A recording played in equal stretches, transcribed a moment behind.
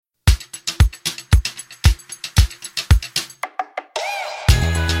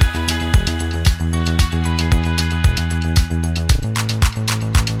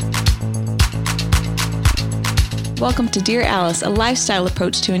Welcome to Dear Alice, a lifestyle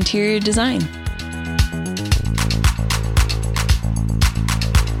approach to interior design.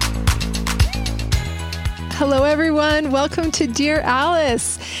 Hello, everyone. Welcome to Dear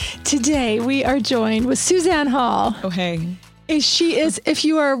Alice. Today, we are joined with Suzanne Hall. Oh, hey. She is, if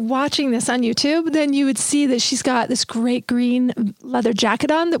you are watching this on YouTube, then you would see that she's got this great green leather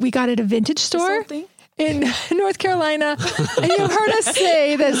jacket on that we got at a vintage store in North Carolina. And you've heard us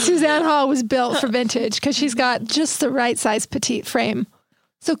say that Suzanne Hall was built for vintage because she's got just the right size petite frame.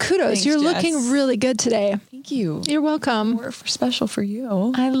 So kudos. Thanks, you're Jess. looking really good today. Thank you. You're welcome. We're special for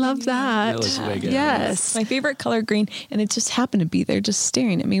you. I love that. That looks way good. Yes. My favorite color green, and it just happened to be there just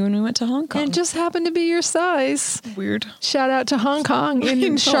staring at me when we went to Hong Kong. And just happened to be your size. Weird. Shout out to Hong Kong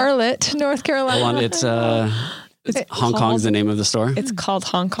in Charlotte, North Carolina. Hold on, it's Hong Kong's the name of the store? It's called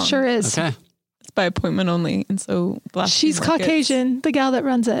Hong Kong. Sure is. Okay. It's by appointment only. And so the last She's few markets- Caucasian, the gal that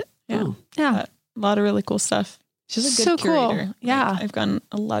runs it. Yeah. Oh. Yeah. A lot of really cool stuff. She's a good So cool. curator. Yeah. I've gotten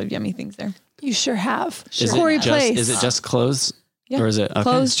a lot of yummy things there. You sure have. Is Corey it Place. is it just clothes? Yeah. Or is it okay?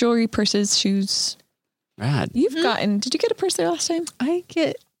 Clothes, jewelry, purses, shoes. Rad. You've gotten, did you get a purse there last time? I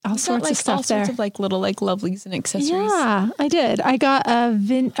get all You got, sorts like, of stuff all there. sorts of like little like lovelies and accessories. Yeah, I did. I got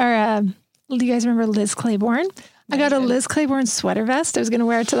do you guys remember Liz Claiborne? I got a Liz Claiborne sweater vest. I was going to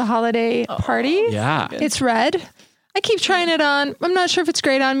wear it to the holiday party. Yeah. It's red. I keep trying it on. I'm not sure if it's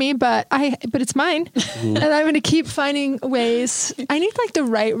great on me, but it's mine. And I'm going to keep finding ways. I need like the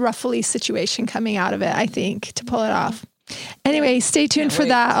right ruffly situation coming out of it, I think, to pull it off. Anyway, stay tuned for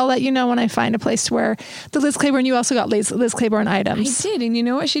that. I'll let you know when I find a place to wear the Liz Claiborne. You also got Liz Claiborne I items. did. And you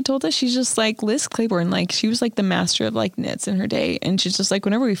know what she told us? She's just like Liz Claiborne. Like she was like the master of like knits in her day. And she's just like,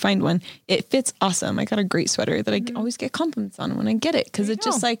 whenever we find one, it fits awesome. I got a great sweater that I always get compliments on when I get it. Cause it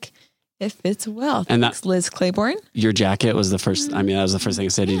just like, it fits well. And Thanks, Liz Claiborne. Your jacket was the first, that was the first thing I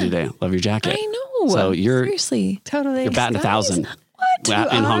said to you today. Love your jacket. I know. So seriously. Totally. You're batting 1,000.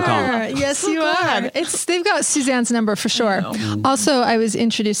 What? In Hong Kong. Yes, you are. They've got Suzanne's number for sure. Also, I was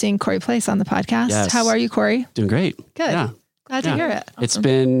introducing Corey Place on the podcast. Yes. How are you, Corey? Doing great. Good. Yeah. Glad to hear it. It's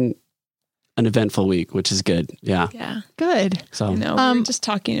been an eventful week, which is good. Yeah. Yeah. Good. So No, we were just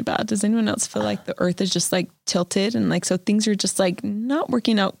talking about, does anyone else feel like the earth is just like tilted and like, so things are just like not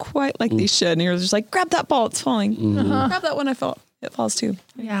working out quite like they should. And you're just like, grab that ball, it's falling. Grab that one, it falls too.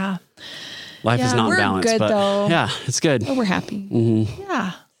 Yeah. life is not we're balanced, good, but though. yeah, it's good. But we're happy.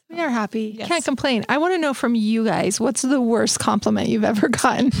 Yeah. We are happy. Yes. Can't complain. I want to know from you guys, what's the worst compliment you've ever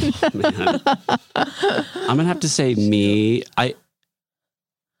gotten? Man. I'm gonna have to say me.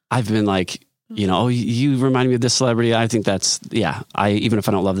 I've been like, you remind me of this celebrity. I think that's even if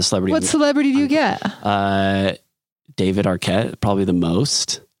I don't love the celebrity. What celebrity do you get? David Arquette, probably the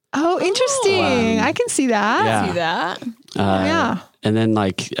most. Oh, interesting. I can see that. Yeah. See that? Yeah. And then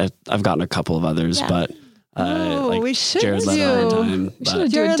like I've gotten a couple of others, but we should Jared Leto one time. We should But do a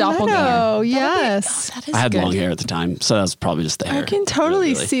Jared doppelganger. Leto, yes. That is I had good. long hair at the time, so that was probably just the hair. I can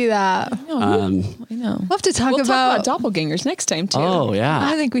totally really. see that. I know. We'll have to talk We'll about, talk about doppelgangers next time too. Oh yeah.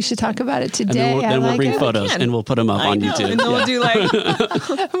 I think we should talk about it And today. then we'll bring it. photos can. and we'll put them up on know. YouTube. And then we'll do like,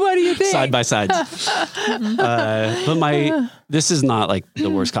 What do you think? Side by side. But this is not like the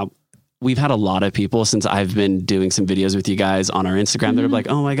worst comp. We've had a lot of people since I've been doing some videos with you guys on our Instagram that are like,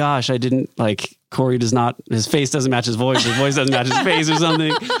 oh my gosh, I didn't like Corey his face doesn't match his voice doesn't match his face or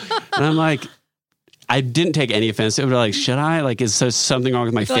something. And I'm like, I didn't take any offense to it. But like, should I? Like, is there something wrong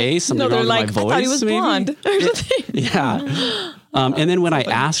with my face? Something wrong with my voice? I thought he was maybe? blonde. Yeah. And then when I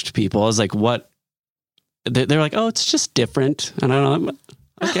asked people, I was like, what? They're like, oh, it's just different. And I don't know.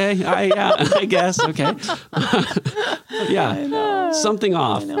 Okay. I guess. Okay. Yeah. Something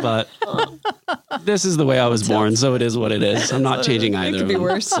off, but this is the way I was born. So it is what it is. I'm not changing either. It could be of them,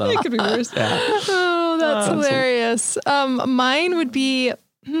 worse. so. It could be worse. Yeah. Oh, that's hilarious. Mine would be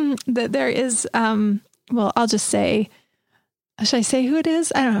that there is, I'll just say, should I say who it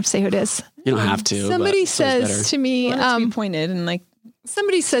is? I don't have to say who it is. You don't have to. Somebody but it's always says better. to me, To be pointed and like,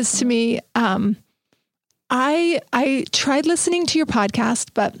 somebody says to me, I tried listening to your podcast,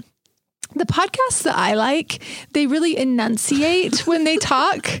 but the podcasts that I like, they really enunciate when they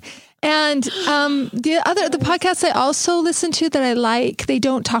talk. And the podcasts I also listen to that I like, they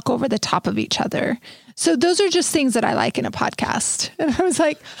don't talk over the top of each other. So those are just things that I like in a podcast. And I was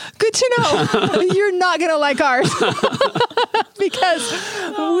like, good to know. You're not going to like ours. because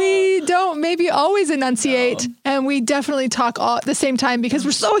we don't maybe always enunciate, and we definitely talk all at the same time because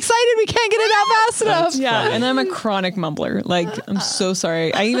we're so excited we can't get it out fast enough. Yeah, and I'm a chronic mumbler. Like, I'm so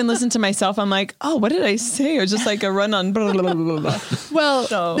sorry. I even listen to myself. I'm like, oh, what did I say? It was just like a run on. Blah, blah, blah, blah, blah.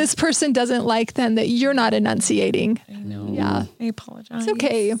 Well, this person doesn't like then that you're not enunciating. I know. Yeah. I apologize. It's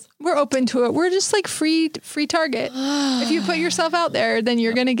okay. We're open to it. We're just like free target. If you put yourself out there, then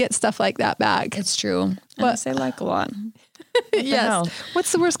you're going to get stuff like that back. It's true. And I say like a lot. Yes. hell?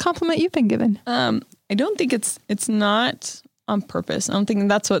 What's the worst compliment you've been given? I don't think it's not on purpose. I don't think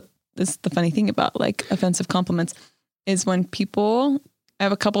that's what is the funny thing about like offensive compliments is when I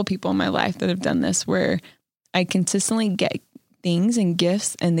have a couple people in my life that have done this where I consistently get things and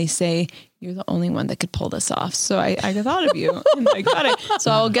gifts and they say, you're the only one that could pull this off. So I thought of you and I got it.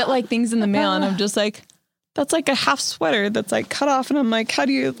 So I'll get like things in the mail and I'm just like, that's like a half sweater that's like cut off. And I'm like, how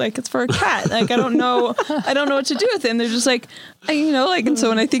do you like, it's for a cat. Like, I don't know what to do with it. And they're just like, and so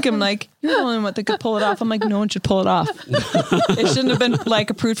when I think I'm like, you're the only one that could pull it off. I'm like, no one should pull it off. It shouldn't have been like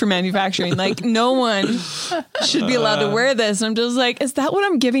approved for manufacturing. Like no one should be allowed to wear this. And I'm just like, is that what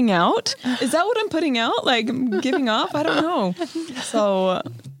I'm giving out? Is that what I'm putting out? Like I'm giving off? I don't know. So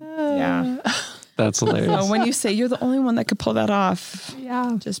yeah. That's hilarious. So when you say you're the only one that could pull that off,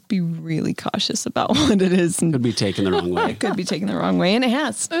 just be really cautious about what it is. And could be taken the wrong way. it could be taken the wrong way. And it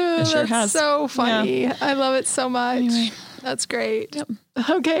has. It sure has. So funny. Yeah. I love it so much. Anyway. That's great. Yep.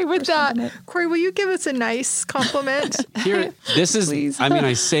 Okay, with that, Corey, will you give us a nice compliment? This is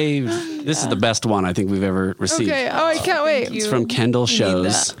the best one I think we've ever received. Okay. Oh, I can't wait. It's from Kendall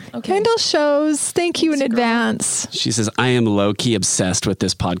Shows. Okay. Kendall Shows. Thank you in advance. She says, I am low-key obsessed with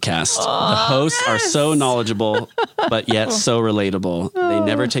this podcast. The hosts are so knowledgeable, but yet so relatable. They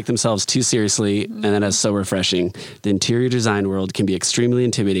never take themselves too seriously, and that is so refreshing. The interior design world can be extremely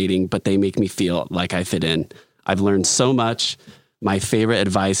intimidating, but they make me feel like I fit in. I've learned so much. My favorite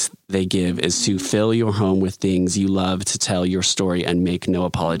advice they give is to fill your home with things you love to tell your story and make no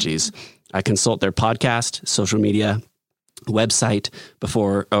apologies. I consult their podcast, social media, website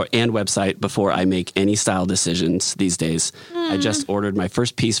before I make any style decisions these days. I just ordered my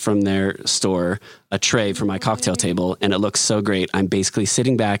first piece from their store, a tray for my cocktail table, and it looks so great. I'm basically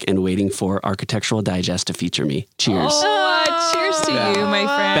sitting back and waiting for Architectural Digest to feature me. Cheers. Cheers to you, my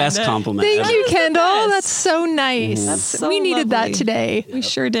friend. Best compliment. Thank you, Kendall. That's so nice. That's so we needed lovely. That today. We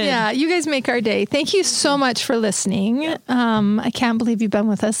sure did. Yeah, you guys make our day. Thank you so much for listening. I can't believe you've been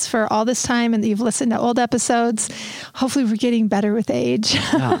with us for all this time and that you've listened to old episodes. Hopefully we're getting better with age.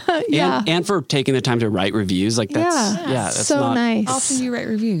 Yeah. And for taking the time to write reviews. Like that's so nice. Often you write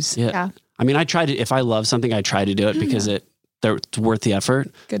reviews. Yeah. I mean, I try to, if I love something, I try to do it because it's worth the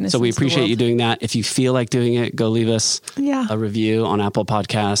effort. Goodness. So we appreciate you doing that. If you feel like doing it, go leave us a review on Apple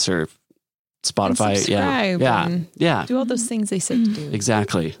Podcasts or Spotify. Yeah. Do all those things they said to do.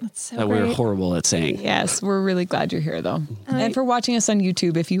 Exactly. That's so that great. we're horrible at saying. Yes. We're really glad you're here though. And for watching us on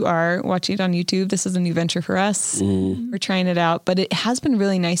YouTube. If you are watching it on YouTube, this is a new venture for us. We're trying it out, but it has been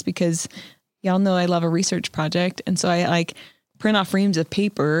really nice because y'all know I love a research project. And so I like print off reams of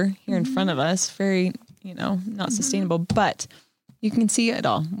paper here in front of us. Very, not sustainable, but you can see it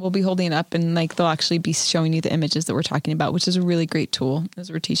all. We'll be holding it up and like, they'll actually be showing you the images that we're talking about, which is a really great tool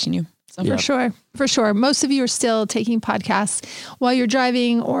as we're teaching you. So For sure. Most of you are still taking podcasts while you're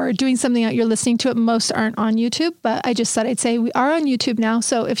driving or doing something that you're listening to it. Most aren't on YouTube, but I just thought I'd say we are on YouTube now.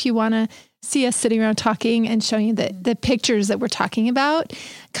 So if you want to see us sitting around talking and showing you the pictures that we're talking about,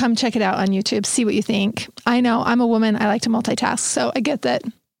 come check it out on YouTube. See what you think. I know I'm a woman. I like to multitask. So I get that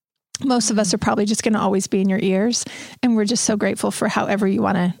most of us are probably just going to always be in your ears. And we're just so grateful for however you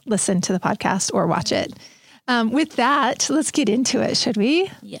want to listen to the podcast or watch it. With that, let's get into it, should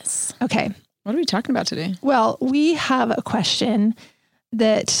we? Yes. Okay. What are we talking about today? Well, we have a question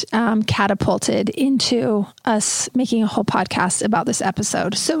that catapulted into us making a whole podcast about this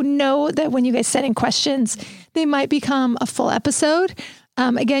episode. So know that when you guys send in questions, they might become a full episode.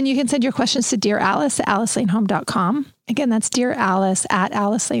 Again, you can send your questions to Dear Alice at AliceLaneHome.com. Again, that's Dear Alice at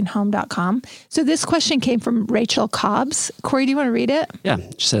AliceLaneHome.com. So this question came from Rachel Cobbs. Corey, do you want to read it? Yeah.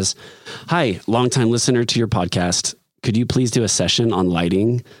 She says, hi, longtime listener to your podcast. Could you please do a session on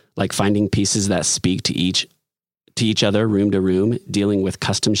lighting, like finding pieces that speak to each other, room to room, dealing with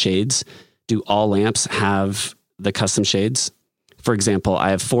custom shades? Do all lamps have the custom shades? For example,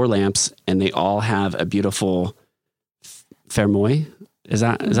 I have 4 lamps and they all have a beautiful Fermoy. Is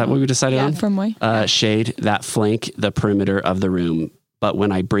that what we decided on? Fermoy. Shade that flank the perimeter of the room. But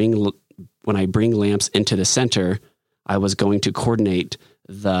when I bring lamps into the center, I was going to coordinate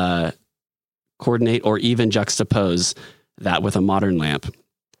or even juxtapose that with a modern lamp.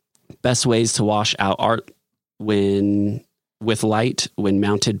 Best ways to wash out art when with light, when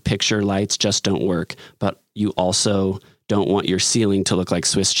mounted picture lights just don't work, but you also don't want your ceiling to look like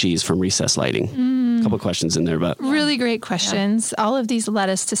Swiss cheese from recessed lighting. A couple of questions in there, but really great questions. All of these led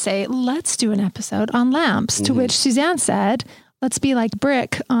us to say, let's do an episode on lamps, to which Suzanne said, let's be like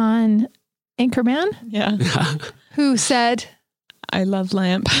Brick on Anchorman. Yeah. Who said, I love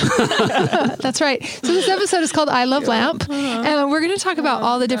lamp. That's right. So this episode is called I Love Lamp. And we're going to talk about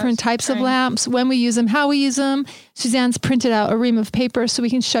all the different types of lamps, when we use them, how we use them. Suzanne's printed out a ream of paper so we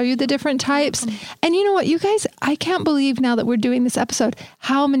can show you the different types. And you know what, you guys, I can't believe now that we're doing this episode,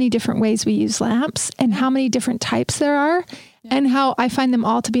 how many different ways we use lamps and how many different types there are and how I find them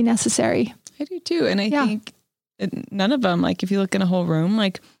all to be necessary. I do too. And I think none of them, like if you look in a whole room,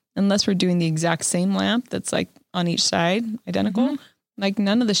 like unless we're doing the exact same lamp that's like on each side, identical, like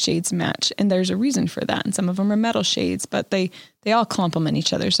none of the shades match. And there's a reason for that. And some of them are metal shades, but they all complement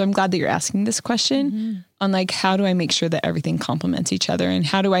each other. So I'm glad that you're asking this question on like, how do I make sure that everything complements each other? And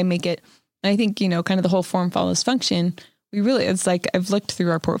how do I make it, I think, you know, kind of the whole form follows function. It's like, I've looked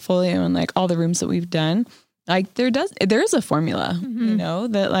through our portfolio and like all the rooms that we've done, like there is a formula, you know,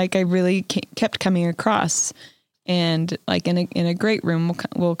 that like I really kept coming across. And like in a great room,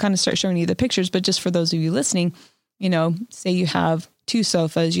 we'll kind of start showing you the pictures, but just for those of you listening, you know, say you have 2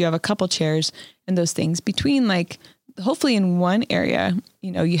 sofas, you have a couple chairs and those things between, like, hopefully in one area,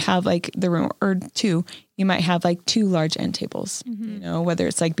 you know, you have like the room or 2, you might have like 2 large end tables, you know, whether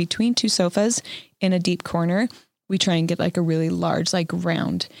it's like between 2 sofas in a deep corner, we try and get like a really large, like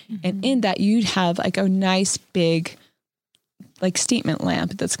round. And in that you'd have like a nice big, like statement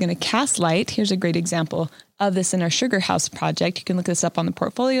lamp that's going to cast light. Here's a great example of this in our Sugar House project. You can look this up on the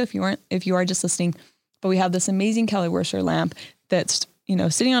portfolio if you are just listening, but we have this amazing Kelly Wearstler lamp that's, you know,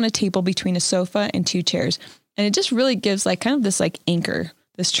 sitting on a table between a sofa and 2 chairs. And it just really gives like kind of this like anchor,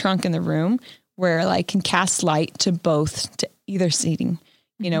 this trunk in the room where like can cast light to either seating,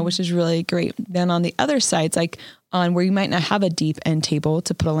 you know, which is really great. Then on the other sides, like on where you might not have a deep end table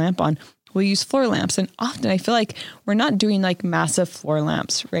to put a lamp on, we'll use floor lamps. And often I feel like we're not doing like massive floor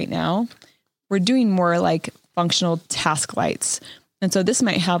lamps right now. We're doing more like functional task lights. And so this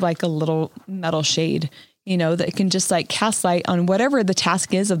might have like a little metal shade, you know, that can just like cast light on whatever the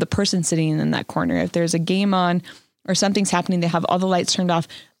task is of the person sitting in that corner. If there's a game on or something's happening, they have all the lights turned off.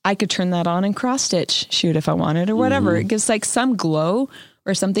 I could turn that on and cross stitch shoot if I wanted or whatever. It gives like some glow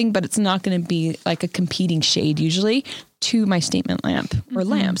or something, but it's not going to be like a competing shade usually to my statement lamp or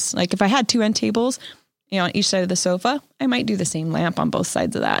lamps. Like if I had 2 end tables, you know, on each side of the sofa, I might do the same lamp on both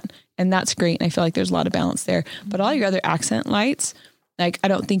sides of that. And that's great. And I feel like there's a lot of balance there, but all your other accent lights, like, I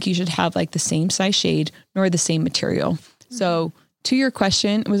don't think you should have like the same size shade nor the same material. So to your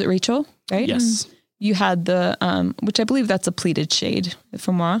question, was it Rachel, right? Yes. You had the, which I believe that's a pleated shade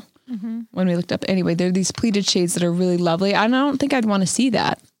from moi. When we looked up, anyway, there are these pleated shades that are really lovely. I don't think I'd want to see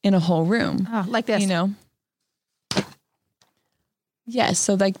that in a whole room. Oh, like this, you know? Yes.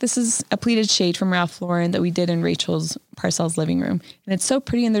 So like this is a pleated shade from Ralph Lauren that we did in Rachel's Parcells living room. And it's so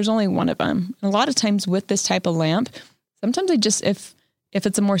pretty. And there's only one of them. And a lot of times with this type of lamp, sometimes I just, if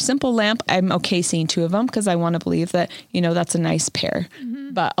it's a more simple lamp, I'm okay seeing 2 of them because I want to believe that, you know, that's a nice pair.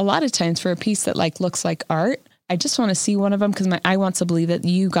 But a lot of times for a piece that like looks like art, I just want to see one of them because my eye wants to believe that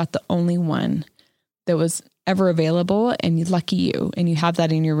you got the only one that was ever available and lucky you, and you have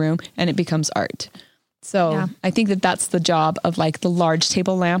that in your room and it becomes art. So I think that that's the job of like the large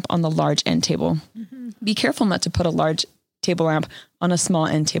table lamp on the large end table. Be careful not to put a large table lamp on a small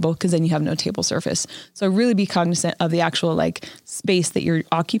end table because then you have no table surface. So really be cognizant of the actual like space that you're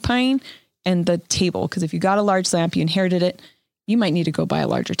occupying and the table. Because if you got a large lamp, you inherited it, you might need to go buy a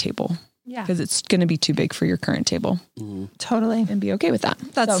larger table. Yeah. Because it's going to be too big for your current table. Totally. And be okay with that.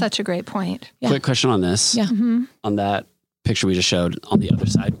 That's such a great point. Yeah. Quick question on this. Yeah. On that picture we just showed on the other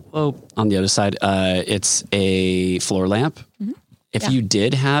side. It's a floor lamp. If you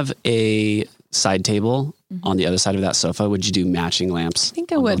did have a side table on the other side of that sofa, would you do matching lamps? I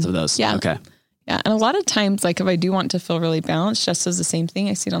think I would. Both of those. Yeah. Okay. Yeah. And a lot of times, like if I do want to feel really balanced, Jess does the same thing.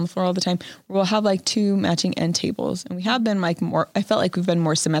 I see it on the floor all the time. We'll have like 2 matching end tables, and we have been like I felt like we've been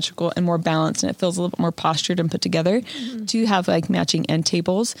more symmetrical and more balanced, and it feels a little bit more postured and put together to have like matching end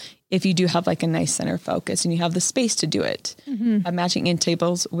tables. If you do have like a nice center focus and you have the space to do it, matching end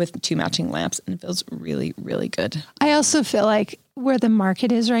tables with 2 matching lamps, and it feels really, really good. I also feel like where the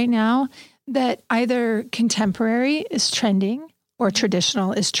market is right now, that either contemporary is trending or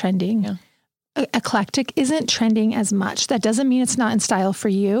traditional is trending. Yeah. Eclectic isn't trending as much. That doesn't mean it's not in style for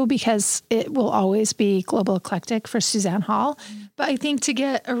you, because it will always be global eclectic for Suzanne Hall. But I think to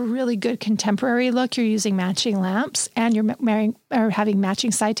get a really good contemporary look, you're using matching lamps and you're having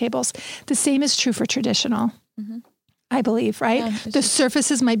matching side tables. The same is true for traditional. I believe, right? Yeah, the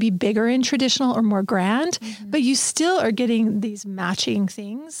surfaces might be bigger in traditional or more grand, but you still are getting these matching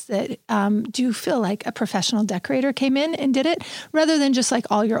things that do feel like a professional decorator came in and did it, rather than just like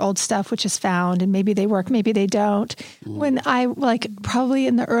all your old stuff, which is found and maybe they work, maybe they don't. When I probably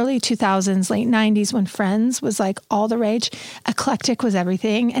in the early 2000s, late 90s, when Friends was like all the rage, eclectic was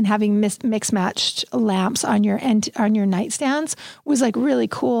everything, and having mix matched lamps on your nightstands was like really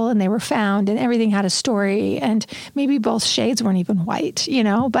cool, and they were found, and everything had a story, and maybe both shades weren't even white,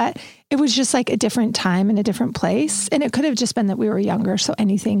 but it was just like a different time and a different place. And it could have just been that we were younger, so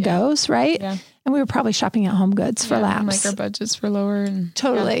anything goes, right? Yeah. And we were probably shopping at Home Goods for lamps. Like our budgets were lower.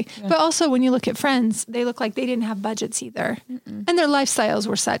 Totally. Yeah. But also when you look at Friends, they look like they didn't have budgets either. And their lifestyles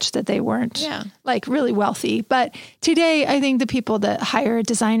were such that they weren't like really wealthy. But today, I think the people that hire a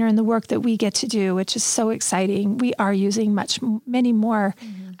designer and the work that we get to do, which is so exciting, we are using many more,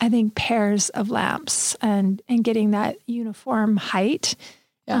 I think, pairs of lamps and getting that uniform height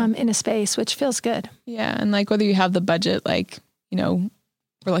in a space, which feels good. Yeah. And like whether you have the budget, like,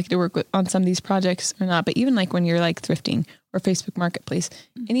 we're lucky to work on some of these projects or not, but even like when you're like thrifting or Facebook Marketplace,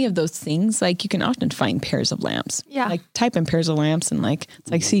 any of those things, like you can often find pairs of lamps. Yeah. Like type in pairs of lamps and like,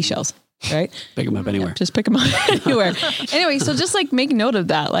 it's like seashells, right? Pick them up anywhere. Yeah, just pick them up anywhere. Anyway, so just like make note of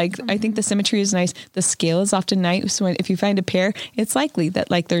that. Like, I think the symmetry is nice. The scale is often nice. So if you find a pair, it's likely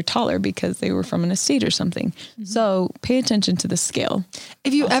that like they're taller because they were from an estate or something. So pay attention to the scale.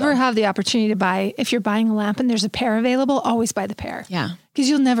 If you ever have the opportunity to buy, if you're buying a lamp and there's a pair available, always buy the pair. Yeah. Because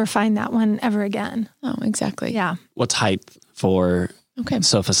you'll never find that one ever again. Oh, exactly. Yeah. What's height for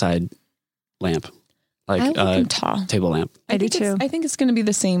sofa side lamp? Like tall table lamp. I do too. I think it's going to be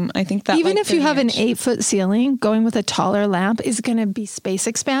the same. I think that even if you have an 8-foot ceiling, going with a taller lamp is going to be space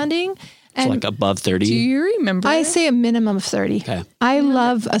expanding. So like above 30. Do you remember? I say a minimum of 30. Okay. I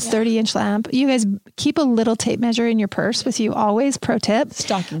love a 30-inch lamp. You guys keep a little tape measure in your purse with you always. Pro tip.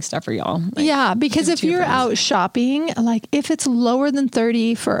 Stocking stuffer, y'all. Like, because if you're out shopping, like if it's lower than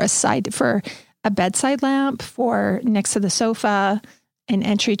 30 for a bedside lamp, for next to the sofa, an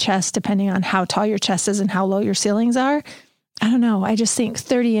entry chest, depending on how tall your chest is and how low your ceilings are. I don't know. I just think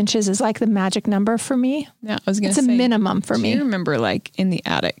 30 inches is like the magic number for me. Yeah, I was going to say. It's a minimum for me. Do you remember like in the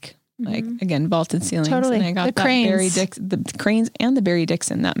attic? Like again, vaulted ceilings. Totally. And I got the cranes. the cranes and the Barry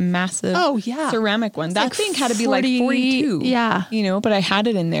Dixon, that massive ceramic one. That thing had to be like 42. Yeah. But I had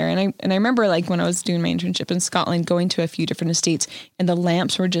it in there. And I remember like when I was doing my internship in Scotland, going to a few different estates, and the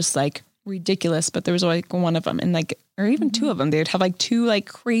lamps were just like ridiculous, but there was like one of them, and like, or even two of them, they would have like two like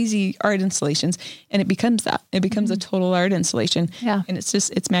crazy art installations, and it becomes a total art installation. Yeah. And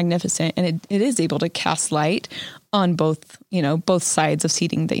it's magnificent, and it is able to cast light on both sides of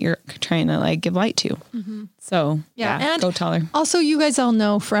seating that you're trying to like give light to. So and go taller. Also, you guys all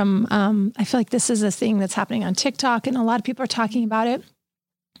know from, I feel like this is a thing that's happening on TikTok, and a lot of people are talking about it.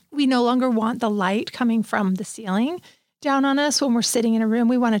 We no longer want the light coming from the ceiling down on us when we're sitting in a room.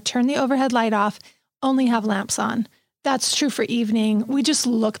 We want to turn the overhead light off, only have lamps on. That's true for evening. We just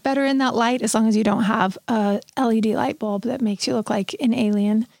look better in that light as long as you don't have a LED light bulb that makes you look like an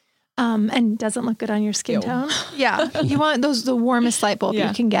alien and doesn't look good on your skin tone. Yeah. You want the warmest light bulb you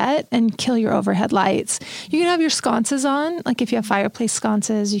can get and kill your overhead lights. You can have your sconces on. Like if you have fireplace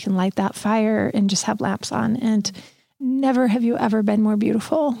sconces, you can light that fire and just have lamps on. And never have you ever been more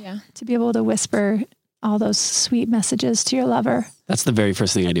beautiful to be able to whisper all those sweet messages to your lover. That's the very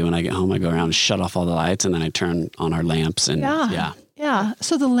first thing I do when I get home. I go around and shut off all the lights, and then I turn on our lamps. And yeah.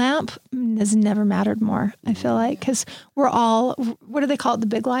 So the lamp has never mattered more, I feel like, because we're all, what do they call it? The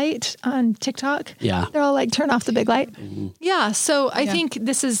big light on TikTok? Yeah. They're all like, turn off the big light. Yeah. So I think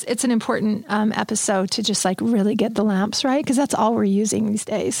it's an important episode to just like really get the lamps right, because that's all we're using these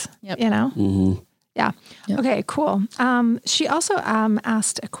days, Yeah. Yep. Okay, cool. She also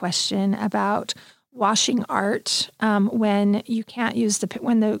asked a question about washing art when you can't use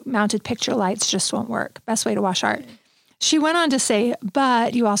when the mounted picture lights just won't work. Best way to wash art. She went on to say,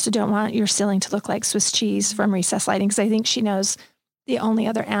 but you also don't want your ceiling to look like Swiss cheese from recessed lighting, because I think she knows the only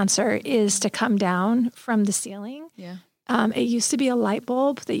other answer is to come down from the ceiling. Yeah. It used to be a light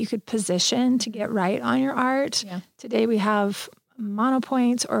bulb that you could position to get right on your art. Yeah. Today we have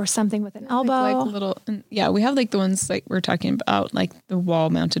monopoints or something with an elbow. Like little, we have like the ones like we're talking about, like the wall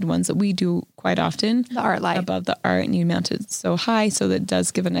mounted ones that we do quite often. The art light. Above the art, and you mount it so high so that it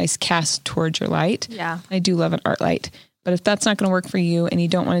does give a nice cast towards your light. Yeah. I do love an art light. But if that's not going to work for you and you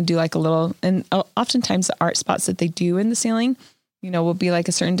don't want to do like a little, and oftentimes the art spots that they do in the ceiling, will be like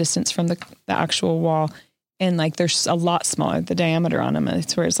a certain distance from the actual wall. And like, there's a lot smaller, the diameter on them.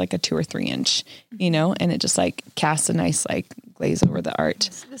 It's where it's like a 2 or 3 inch, and it just like casts a nice like glaze over the art.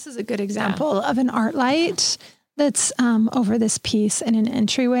 This is a good example of an art light that's over this piece in an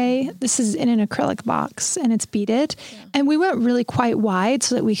entryway. This is in an acrylic box and it's beaded. Yeah. And we went really quite wide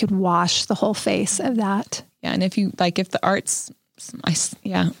so that we could wash the whole face of that. Yeah. And if you like, if the art's, I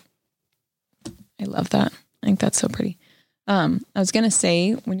love that. I think that's so pretty. I was going to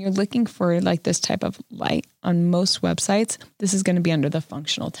say, when you're looking for like this type of light on most websites, this is going to be under the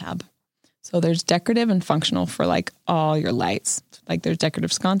functional tab. So there's decorative and functional for like all your lights. Like there's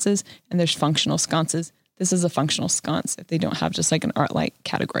decorative sconces and there's functional sconces. This is a functional sconce if they don't have just like an art light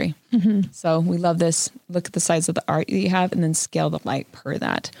category. Mm-hmm. So we love this. Look at the size of the art that you have and then scale the light per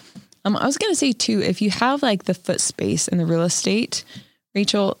that. I was going to say too, if you have like the foot space and the real estate,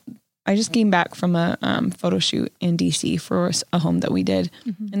 Rachel, I just came back from a photo shoot in DC for a home that we did.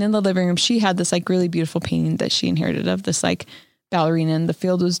 Mm-hmm. And in the living room, she had this like really beautiful painting that she inherited of this like ballerina, and the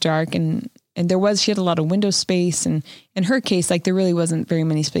field was dark and she had a lot of window space. And in her case, like there really wasn't very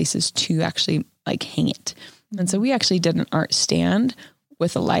many spaces to actually like hang it. And so we actually did an art stand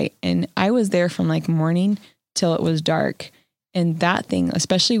with a light, and I was there from like morning till it was dark. And that thing,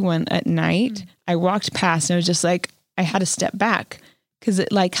 especially when at night I walked past and I was just like, I had to step back, because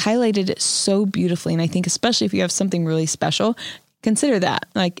it like highlighted it so beautifully. And I think especially if you have something really special, consider that.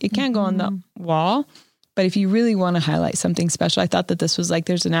 Like it can go on the wall, but if you really want to highlight something special, I thought that this was like,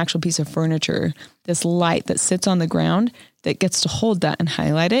 there's an actual piece of furniture, this light that sits on the ground that gets to hold that and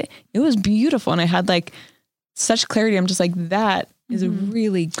highlight it. It was beautiful. And I had like such clarity. I'm just like, that is a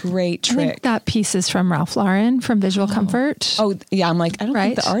really great trick. I think that piece is from Ralph Lauren from Visual Comfort. Oh yeah. I'm like, I don't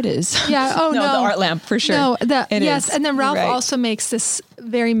think the art is. Yeah. Oh no. The art lamp for sure. No, yes. And then Ralph also makes this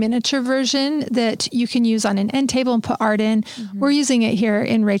very miniature version that you can use on an end table and put art in. Mm-hmm. We're using it here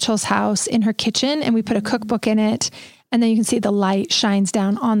in Rachel's house in her kitchen, and we put a cookbook in it. And then you can see the light shines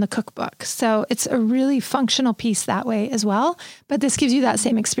down on the cookbook. So it's a really functional piece that way as well. But this gives you that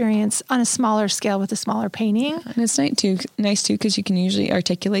same experience on a smaller scale with a smaller painting. And it's nice too, because you can usually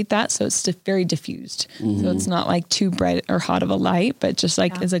articulate that. So it's very diffused. Mm-hmm. So it's not like too bright or hot of a light, but just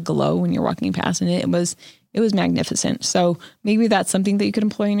like as a glow when you're walking past. And it was magnificent. So maybe that's something that you could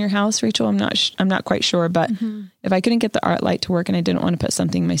employ in your house, Rachel. I'm not quite sure. But if I couldn't get the art light to work and I didn't want to put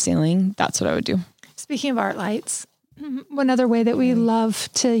something in my ceiling, that's what I would do. Speaking of art lights, one other way that we love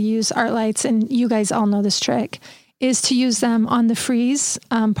to use art lights, and you guys all know this trick, is to use them on the frieze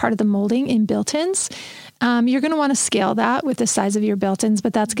part of the molding in built-ins. You're going to want to scale that with the size of your built-ins,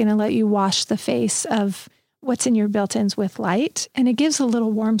 but that's going to let you wash the face of what's in your built-ins with light, and it gives a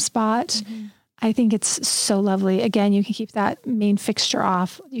little warm spot. Mm-hmm. I think it's so lovely. Again, you can keep that main fixture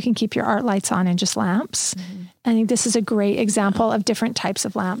off. You can keep your art lights on and just lamps. Mm-hmm. I think this is a great example of different types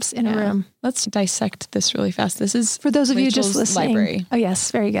of lamps in a room. Let's dissect this really fast. This is for those of Rachel's you just listening. Library. Oh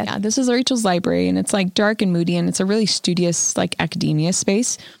yes, very good. Yeah, this is Rachel's library, and it's like dark and moody, and it's a really studious like academia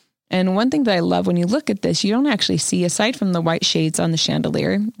space. And one thing that I love when you look at this, you don't actually see, aside from the white shades on the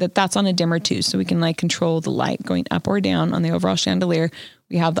chandelier, that's on a dimmer too. So we can like control the light going up or down on the overall chandelier.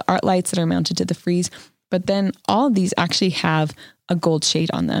 We have the art lights that are mounted to the frieze, but then all of these actually have a gold shade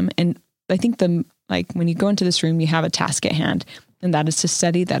on them. And I think when you go into this room, you have a task at hand, and that is to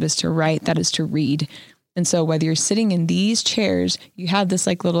study, that is to write, that is to read. And so whether you're sitting in these chairs, you have this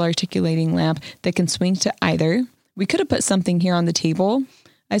like little articulating lamp that can swing to either. We could have put something here on the table,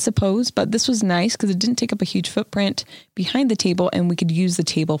 I suppose, but this was nice because it didn't take up a huge footprint behind the table, and we could use the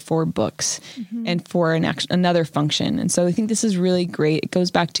table for books and for another function. And so I think this is really great. It goes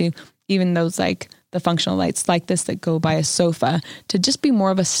back to even those like the functional lights like this that go by a sofa to just be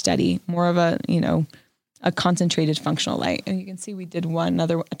more of a study, more of a, a concentrated functional light. And you can see we did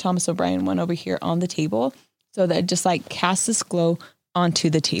another Thomas O'Brien one over here on the table, so that it just like casts this glow onto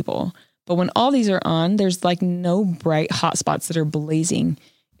the table. But when all these are on, there's like no bright hot spots that are blazing.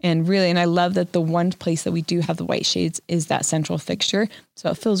 And I love that the one place that we do have the white shades is that central fixture.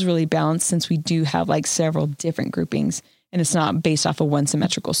 So it feels really balanced since we do have like several different groupings, and it's not based off of one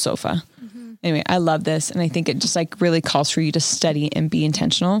symmetrical sofa. Mm-hmm. Anyway, I love this. And I think it just like really calls for you to study and be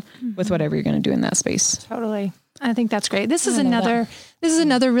intentional with whatever you're going to do in that space. Totally. I think that's great. This is another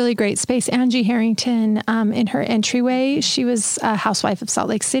really great space. Angie Harrington, in her entryway, she was a housewife of Salt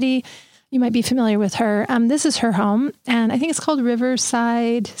Lake City. You might be familiar with her. This is her home, and I think it's called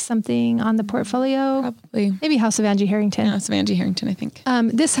Riverside something on the portfolio. Probably. Maybe House of Angie Harrington. Yeah, House of Angie Harrington, I think.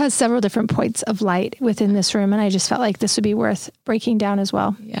 This has several different points of light within this room, and I just felt like this would be worth breaking down as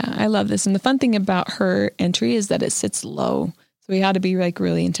well. Yeah, I love this. And the fun thing about her entry is that it sits low. So we had to be like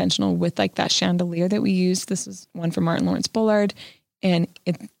really intentional with like that chandelier that we used. This is one from Martin Lawrence Bullard, and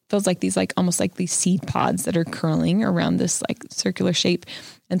it feels like these like almost like these seed pods that are curling around this like circular shape.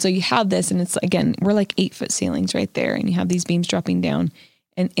 And so you have this, and it's, again, we're like 8-foot ceilings right there, and you have these beams dropping down,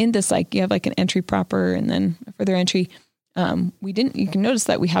 And in this, like you have like an entry proper and then a further entry. You can notice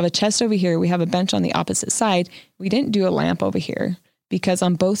that we have a chest over here. We have a bench on the opposite side. We didn't do a lamp over here because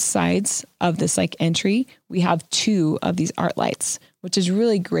on both sides of this like entry, we have 2 of these art lights, which is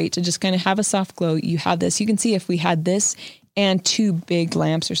really great to just kind of have a soft glow. You have this, you can see if we had this and 2 big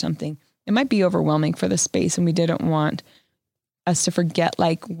lamps or something, it might be overwhelming for the space. And we didn't want us to forget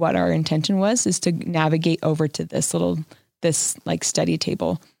like what our intention was, is to navigate over to this like study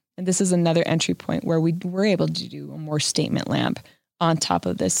table. And this is another entry point where we were able to do a more statement lamp on top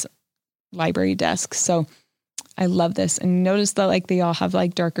of this library desk. So I love this. And notice that like they all have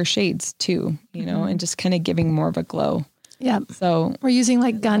like darker shades too, and just kind of giving more of a glow. Yeah. So we're using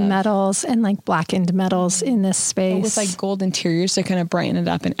like gun metals and like blackened metals in this space. With like gold interiors to kind of brighten it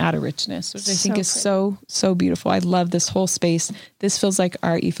up and add a richness, which I think is so beautiful. I love this whole space. This feels like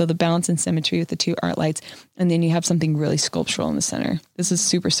art. You feel the balance and symmetry with the 2 art lights. And then you have something really sculptural in the center. This is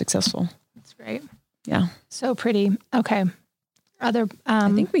super successful. That's great. Yeah. So pretty. Okay. Other, I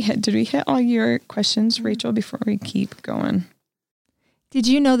think did we hit all your questions, Rachel, before we keep going? Did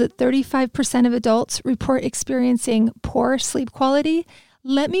you know that 35% of adults report experiencing poor sleep quality?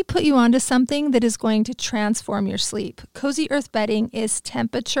 Let me put you onto something that is going to transform your sleep. Cozy Earth bedding is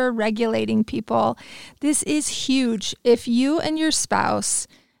temperature regulating, people. This is huge. If you and your spouse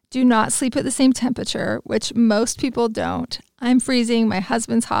do not sleep at the same temperature, which most people don't, I'm freezing, my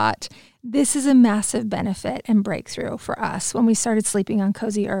husband's hot. This is a massive benefit and breakthrough for us when we started sleeping on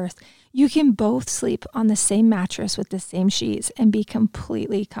Cozy Earth. You can both sleep on the same mattress with the same sheets and be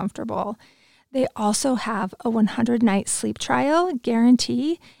completely comfortable. They also have a 100-night sleep trial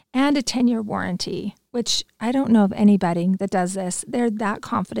guarantee and a 10-year warranty, which I don't know of any bedding that does this. They're that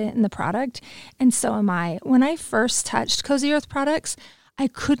confident in the product, and so am I. When I first touched Cozy Earth products, I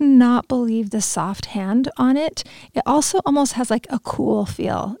could not believe the soft hand on it. It also almost has like a cool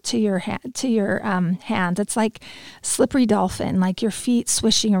feel to your hand. It's like slippery dolphin, like your feet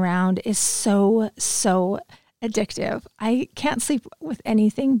swishing around is so addictive. I can't sleep with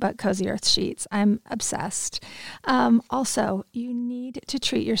anything but Cozy Earth sheets. I'm obsessed. Also, you need to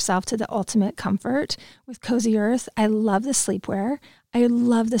treat yourself to the ultimate comfort with Cozy Earth. I love the sleepwear. I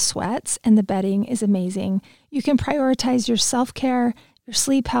love the sweats, and the bedding is amazing. You can prioritize your self-care, your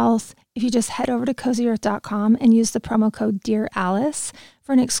sleep health, if you just head over to CozyEarth.com and use the promo code Dear Alice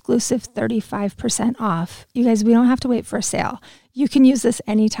for an exclusive 35% off. You guys, we don't have to wait for a sale. You can use this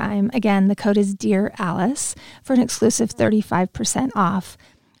anytime. Again, the code is Dear Alice for an exclusive 35% off.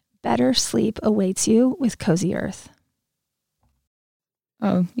 Better sleep awaits you with Cozy Earth.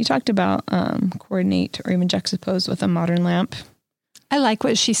 Oh, you talked about coordinate or even juxtapose with a modern lamp. I like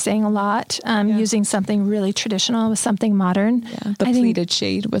what she's saying a lot, using something really traditional with something modern. Yeah, the pleated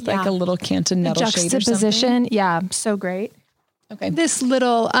shade with like a little canted nettle shade or something. Juxtaposition, yeah, so great. Okay. This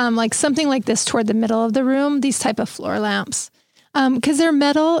little, like something like this toward the middle of the room, these type of floor lamps, because they're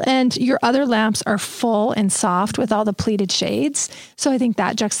metal and your other lamps are full and soft with all the pleated shades. So I think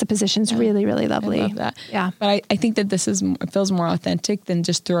that juxtaposition is really, really lovely. I love that. Yeah. But I think that it feels more authentic than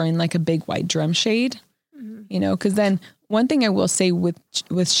just throwing like a big white drum shade, because then one thing I will say with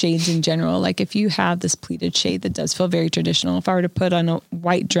shades in general, like if you have this pleated shade that does feel very traditional, if I were to put on a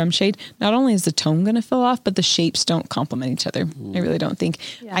white drum shade, not only is the tone going to feel off, but the shapes don't complement each other. I really don't think.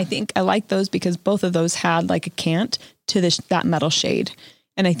 Yeah. I think I like those because both of those had like a cant to that metal shade.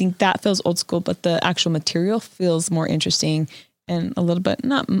 And I think that feels old school, but the actual material feels more interesting and a little bit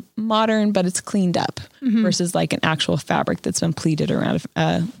not modern, but it's cleaned up versus like an actual fabric that's been pleated around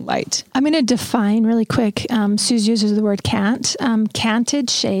light. I'm going to define really quick. Suze uses the word cant. Canted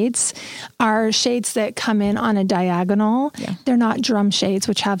shades are shades that come in on a diagonal. Yeah. They're not drum shades,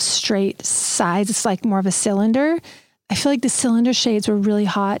 which have straight sides. It's like more of a cylinder. I feel like the cylinder shades were really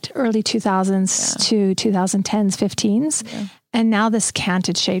hot early 2000s to 2010s, 15s. Yeah. And now this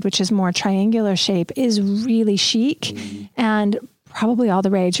canted shade, which is more triangular shape, is really chic and probably all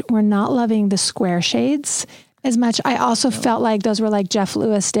the rage. We're not loving the square shades as much. I also felt like those were like Jeff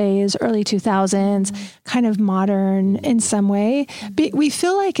Lewis days, early 2000s, kind of modern in some way. But we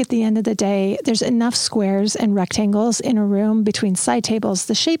feel like at the end of the day, there's enough squares and rectangles in a room between side tables,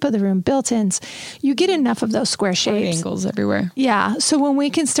 the shape of the room, built-ins. You get enough of those square shapes. Triangles everywhere. Yeah. So when we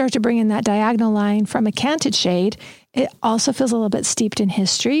can start to bring in that diagonal line from a canted shade, it also feels a little bit steeped in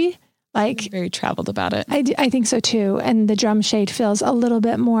history. Like very traveled about it. I think so too. And the drum shade feels a little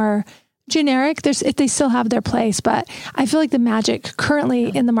bit more generic. They still have their place, but I feel like the magic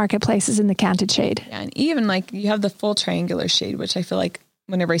currently in the marketplace is in the canted shade. Yeah, and even like you have the full triangular shade, which I feel like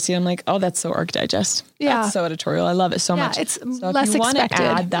whenever I see it, I'm like, oh, that's so Arc Digest. Yeah. That's so editorial. I love it so much. It's so less if you want to expected.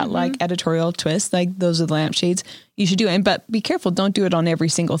 add that like editorial twist, like those are the lampshades, you should do it. But be careful. Don't do it on every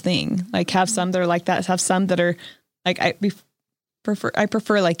single thing. Like have some that are like that. Have some that are like, I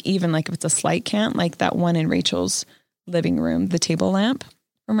prefer like even like if it's a slight cant, like that one in Rachel's living room, the table lamp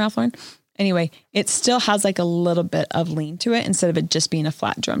from Ralph Lauren. Anyway, it still has like a little bit of lean to it instead of it just being a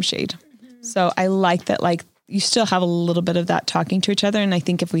flat drum shade. So I like that, like you still have a little bit of that talking to each other. And I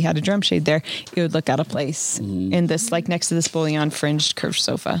think if we had a drum shade there, it would look out of place in this, like next to this bullion fringed curved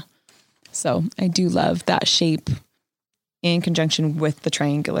sofa. So I do love that shape in conjunction with the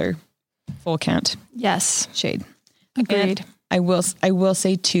triangular full cant shade. Agreed. And I will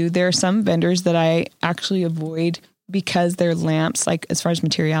say too, there are some vendors that I actually avoid because their lamps, like as far as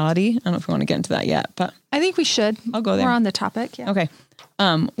materiality, I don't know if we want to get into that yet, but I think we should. I'll go there. We're on the topic. Yeah. Okay.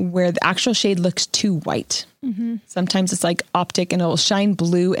 Where the actual shade looks too white. Sometimes it's like optic and it'll shine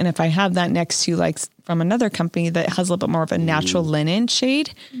blue. And if I have that next to like from another company that has a little bit more of a natural linen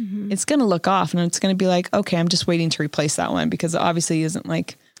shade, it's going to look off and it's going to be like, okay, I'm just waiting to replace that one because it obviously isn't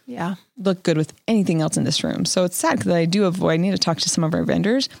like look good with anything else in this room. So it's sad because I do avoid, I need to talk to some of our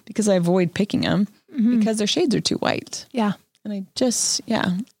vendors because I avoid picking them because their shades are too white. Yeah. And I just,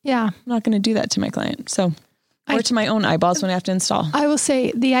 I'm Yeah. not going to do that to my client. So, or to my own eyeballs when I have to install. I will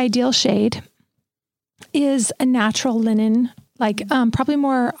say the ideal shade is a natural linen, like probably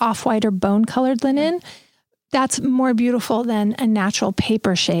more off-white or bone-colored linen. That's more beautiful than a natural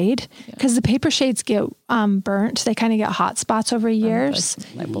paper shade because the paper shades get burnt. They kind of get hot spots over years,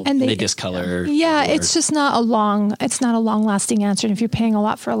 and they discolor. Yeah, it's just not a long lasting answer. And if you're paying a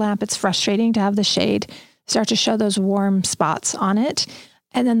lot for a lamp, it's frustrating to have the shade start to show those warm spots on it.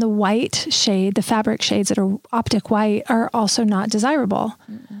 And then the white shade, the fabric shades that are optic white are also not desirable.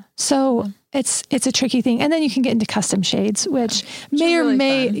 So it's a tricky thing. And then you can get into custom shades, which may or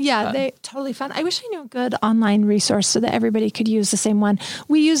may, they totally fun. I wish I knew a good online resource so that everybody could use the same one.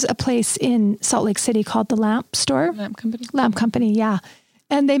 We use a place in Salt Lake City called the Lamp Store. Lamp Company, yeah.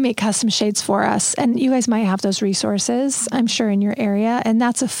 And they make custom shades for us. And you guys might have those resources, I'm sure, in your area. And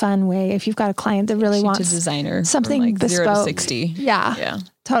that's a fun way if you've got a client that really wants a designer something like bespoke. 0 to 60. Yeah,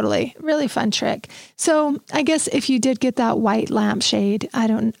 totally. Really fun trick. So I guess if you did get that white lamp shade, I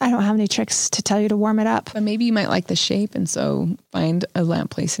don't have any tricks to tell you to warm it up. But maybe you might like the shape. And so find a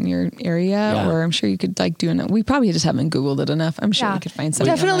lamp place in your area, or I'm sure you could like do we probably just haven't Googled it enough. I'm sure we could find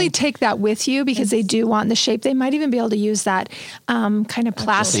something. Definitely take that with you because they do want the shape. They might even be able to use that kind of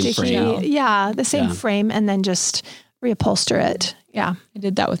plasticky, the same frame and then just reupholster it. Yeah. I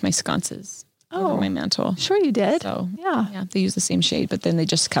did that with my sconces over my mantle. Sure you did. So yeah, they use the same shade, but then they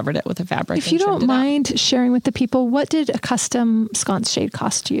just covered it with a fabric. If you don't mind sharing with the people, what did a custom sconce shade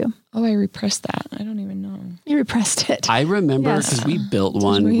cost you? Oh, I repressed that. I don't even know. You repressed it. I remember because we built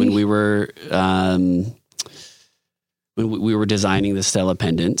one when we were designing the Stella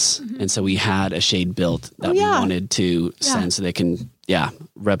pendants, and so we had a shade built that we wanted to send so they can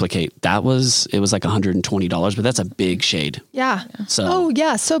replicate. It was like $120, but that's a big shade. Yeah. So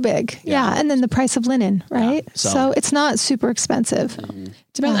so big. Yeah. And then the price of linen, right? Yeah. So it's not super expensive.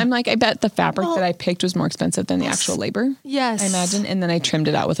 Depends. I'm like, I bet the fabric that I picked was more expensive than the actual labor. Yes. I imagine. And then I trimmed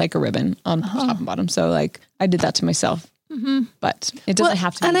it out with like a ribbon on top and bottom. So like I did that to myself. But it doesn't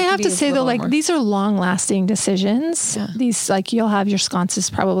have to be. And I have to say though, like these are long lasting decisions. Yeah. These like you'll have your sconces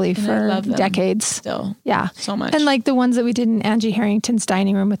probably for decades still. Yeah. So much. And like the ones that we did in Angie Harrington's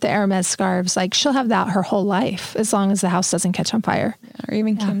dining room with the Hermes scarves, like she'll have that her whole life as long as the house doesn't catch on fire. Yeah. Or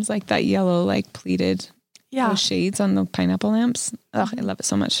even Kim's like that yellow, like pleated those shades on the pineapple lamps. Oh, I love it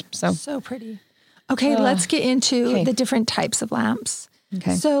so much. So pretty. Okay. Let's get into the different types of lamps.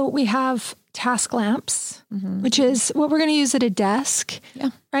 Okay. So we have task lamps, which is what we're going to use at a desk. Yeah.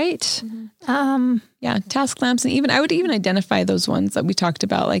 Right. Task lamps. And I would even identify those ones that we talked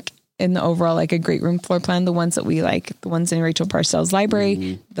about, like in the overall, like a great room floor plan, the ones that we like, the ones in Rachel Parcells'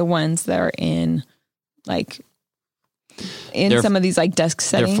 library, the ones that are in some of these like desk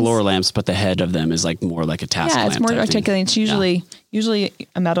settings. They're floor lamps, but the head of them is like more like a task lamp. Yeah, it's more articulating. It's usually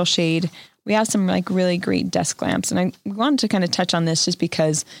a metal shade. We have some like really great desk lamps, and I wanted to kind of touch on this just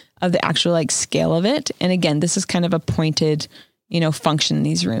because of the actual like scale of it. And again, this is kind of a pointed, function in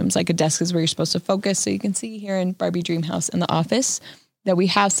these rooms. Like a desk is where you're supposed to focus. So you can see here in Barbie Dream House in the office that we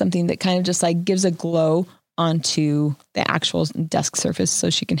have something that kind of just like gives a glow onto the actual desk surface. So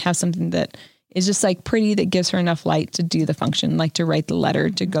she can have something that is just like pretty, that gives her enough light to do the function, like to write the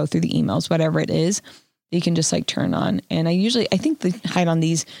letter, to go through the emails, whatever it is. You can just like turn on. And I think the height on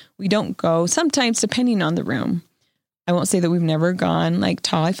these, we don't go sometimes depending on the room. I won't say that we've never gone like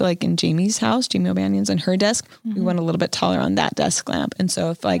tall. I feel like in Jamie's house, Jamie O'Banion's on her desk, we went a little bit taller on that desk lamp. And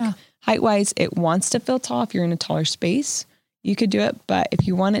so if like height wise, it wants to feel tall. If you're in a taller space, you could do it. But if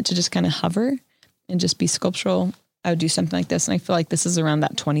you want it to just kind of hover and just be sculptural, I would do something like this. And I feel like this is around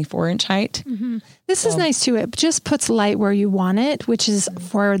that 24-inch height. This is nice too. It just puts light where you want it, which is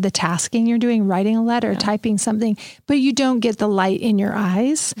for the tasking you're doing, writing a letter, typing something, but you don't get the light in your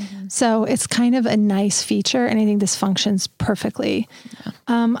eyes. So it's kind of a nice feature. And I think this functions perfectly.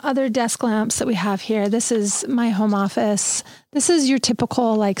 Other desk lamps that we have here. This is my home office. This is your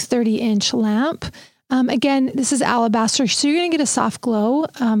typical like 30-inch lamp. Again, this is alabaster. So you're going to get a soft glow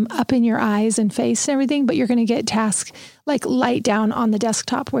up in your eyes and face and everything, but you're going to get task like light down on the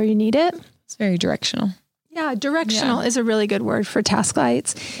desktop where you need it. It's very directional. Yeah, directional is a really good word for task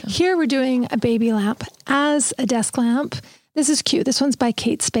lights. Here we're doing a baby lamp as a desk lamp. This is cute. This one's by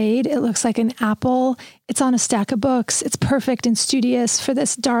Kate Spade. It looks like an apple. It's on a stack of books. It's perfect and studious for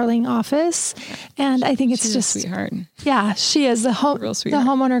this darling office. And I think it's She's just a sweetheart. Yeah, she is. The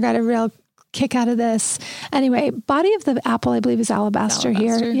homeowner got a real kick out of this. Anyway, body of the apple, I believe, is alabaster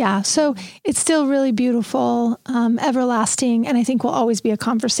here. Yeah. So it's still really beautiful, everlasting, and I think will always be a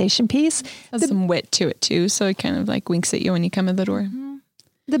conversation piece. Has some wit to it too. So it kind of like winks at you when you come in the door.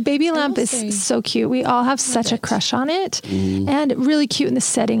 The baby lamp is so cute. We all have such a crush on it and really cute in the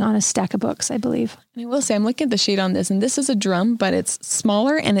setting on a stack of books, I believe. I will say, I'm looking at the shade on this, and this is a drum, but it's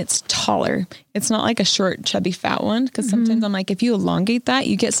smaller and it's taller. It's not like a short, chubby, fat one. Because sometimes I'm like, if you elongate that,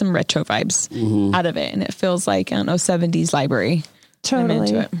 you get some retro vibes out of it. And it feels like, I don't know, 70s library. Totally. I'm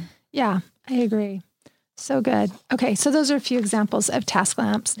into it. Yeah, I agree. So good. Okay. So those are a few examples of task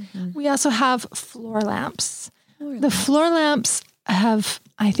lamps. We also have floor lamps. The floor lamps have,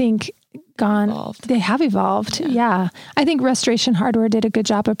 I think, they have evolved. Yeah. I think Restoration Hardware did a good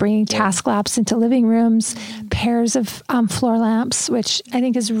job of bringing task lamps into living rooms, pairs of floor lamps, which I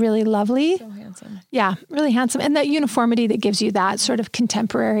think is really lovely. So handsome. Yeah, really handsome. And that uniformity that gives you that sort of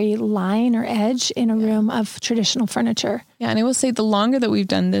contemporary line or edge in a room of traditional furniture. Yeah. And I will say the longer that we've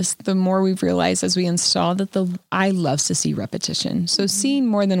done this, the more we've realized as we install that the eye loves to see repetition. So seeing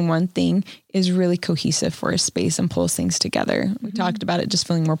more than one thing is really cohesive for a space and pulls things together. We talked about it just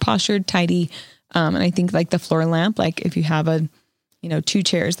feeling more postured, tidy. And I think like the floor lamp, like if you have two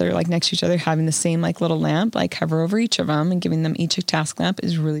chairs that are like next to each other, having the same like little lamp, like hover over each of them and giving them each a task lamp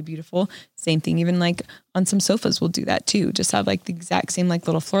is really beautiful. Same thing, even like on some sofas, we'll do that too. Just have like the exact same like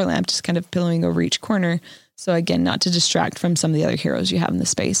little floor lamp, just kind of pillowing over each corner. So again, not to distract from some of the other heroes you have in the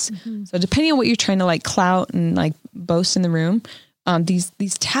space. So depending on what you're trying to like clout and like boast in the room, these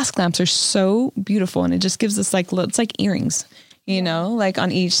task lamps are so beautiful, and it just gives us like, it's like earrings, like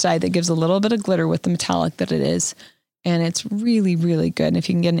on each side that gives a little bit of glitter with the metallic that it is. And it's really, really good. And if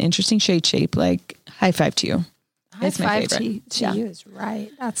you can get an interesting shade shape, like high five to you. High five to you is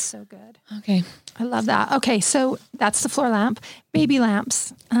right. That's so good. Okay. I love that. Okay. So that's the floor lamp. Baby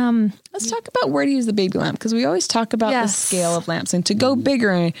lamps. Let's talk about where to use the baby lamp, because we always talk about the scale of lamps and to go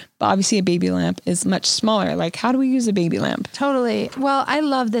bigger, but obviously a baby lamp is much smaller. Like, how do we use a baby lamp? Totally. Well, I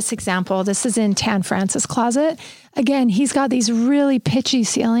love this example. This is in Tan Francis' closet. Again, he's got these really pitchy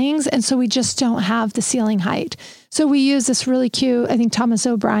ceilings, and so we just don't have the ceiling height. So we use this really cute, I think Thomas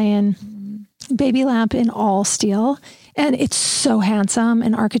O'Brien baby lamp in all steel. And it's so handsome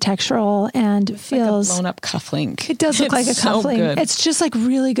and architectural and feels like a blown up cufflink. It does look like a cufflink. Good. It's just like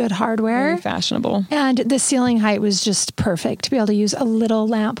really good hardware. Very fashionable. And the ceiling height was just perfect to be able to use a little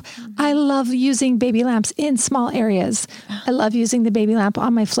lamp. I love using baby lamps in small areas. I love using the baby lamp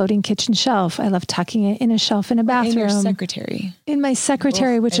on my floating kitchen shelf. I love tucking it in a shelf in a bathroom. In your secretary. In my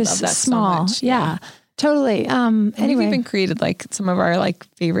secretary, which is small. So yeah. Totally. Anyway. We've even created like some of our like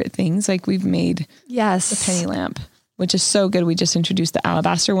favorite things. Like we've made the penny lamp, which is so good. We just introduced the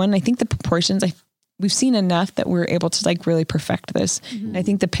alabaster one. I think the proportions, we've seen enough that we're able to like really perfect this. And I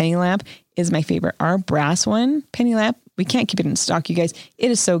think the penny lamp is my favorite. Our brass one, penny lamp, we can't keep it in stock, you guys.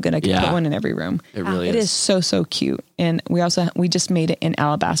 It is so good. I can put one in every room. It really is. It is so cute. And we just made it in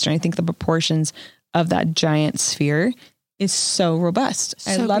alabaster. And I think the proportions of that giant sphere is so robust.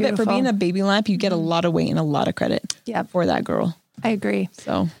 I love it for being a baby lamp. You get a lot of weight and a lot of credit for that girl. I agree.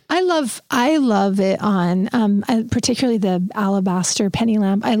 So I love it on, particularly the alabaster penny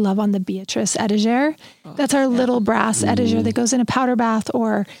lamp. I love on the Beatrice etagere. That's our little brass etagere that goes in a powder bath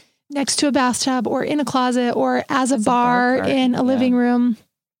or next to a bathtub or in a closet or as a bar in a living room.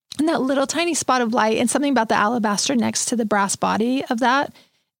 And that little tiny spot of light and something about the alabaster next to the brass body of that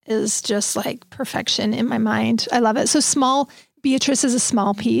is just like perfection in my mind. I love it. So small Beatrice is a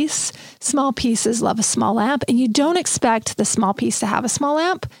small piece. Small pieces love a small lamp, and you don't expect the small piece to have a small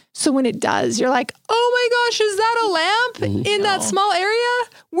lamp. So when it does, you're like, oh my gosh, is that a lamp in that small area?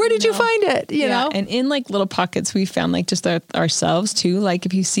 Where did you find it? You know? And in like little pockets, we found like just ourselves too. Like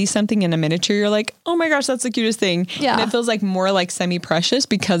if you see something in a miniature, you're like, oh my gosh, that's the cutest thing. Yeah. And it feels like more like semi-precious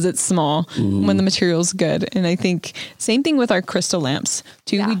because it's small when the material's good. And I think same thing with our crystal lamps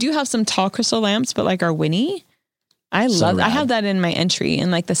too. Yeah. We do have some tall crystal lamps, but like our Winnie, I have that in my entry, and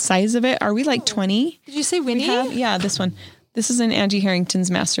like the size of it, are we like 20? Did you say Winnie? Yeah, this one. This is in Angie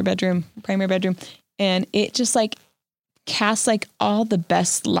Harrington's master bedroom, primary bedroom. And it just like casts like all the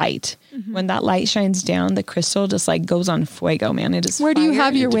best light. When that light shines down, the crystal just like goes on fuego, man. It is Where do you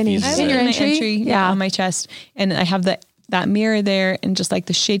have your Winnie? diffuses I In have your it in my entry? yeah, on my chest. And I have that mirror there, and just like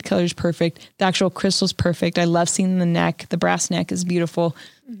the shade color is perfect. The actual crystal's perfect. I love seeing the neck. The brass neck is beautiful.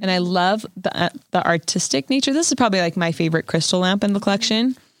 And I love the artistic nature. This is probably like my favorite crystal lamp in the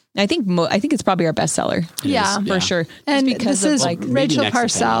collection. I think it's probably our bestseller. Yeah. For sure. And Just because this is of like Rachel next to Penny,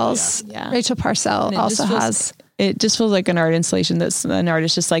 Parcells. yeah. Rachel Parcell it also just feels- has. It just feels like an art installation that's an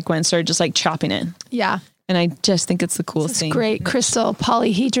artist just like went and started just like chopping it. Yeah. And I just think it's the coolest It's thing. great crystal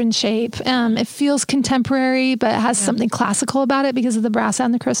polyhedron shape. It feels contemporary, but it has something classical about it because of the brass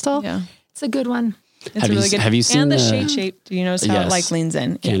and the crystal. Yeah. It's a good one. It's really good. have you seen and the the- shade shape? Do you notice how it Yes. like leans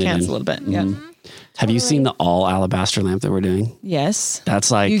in? It Canted cants in. a little bit. Yeah. Have you seen the all alabaster lamp that we're doing? Yes. That's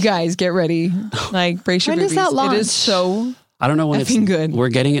like, You guys get ready. Like brace your When does that boobies. launch? It is so I don't know when effing good. We're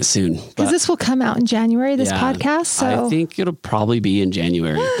getting it soon. Because but this will come out in January, this yeah, podcast. So I think it'll probably be in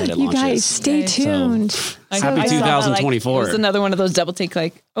January that it you launches. guys stay Okay. tuned. Like, Happy I saw that, like, 2024. it was another one of those double take,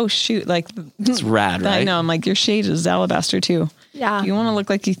 like, oh shoot, like It's rad, right? I know. I'm like, your shade is alabaster too. Yeah. You want to look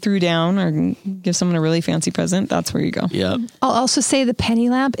like you threw down or give someone a really fancy present? That's where you go. Yep. I'll also say the penny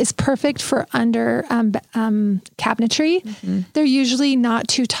lamp is perfect for under cabinetry. They're usually not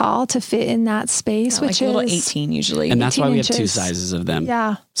too tall to fit in that space, Like which a little is 18 usually. And that's why 18 we have two inches. sizes of them.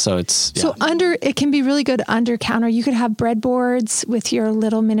 Yeah. So it's, So under, it can be really good under counter. You could have breadboards with your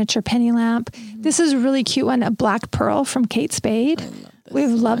little miniature penny lamp. This is a really cute one, a black pearl from Kate Spade. We've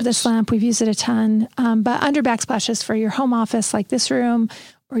loved this lamp. We've used it a ton. But under backsplashes for your home office, like this room,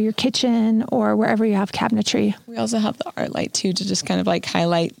 or your kitchen, or wherever you have cabinetry. We also have the art light too, to just kind of like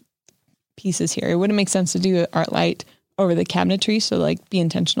highlight pieces here. It wouldn't make sense to do an art light over the cabinetry. So like be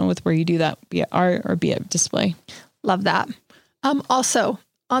intentional with where you do that, be it art or be it display. Love that. Also,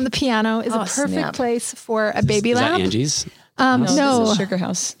 on the piano is a perfect snap. place for a baby is that lamp. Angie's? This No. is Sugar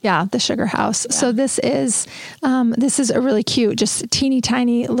House. Yeah, the Sugar House. So this is a really cute, just teeny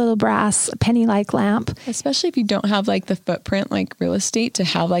tiny little brass penny-like lamp. Especially if you don't have like the footprint, like real estate to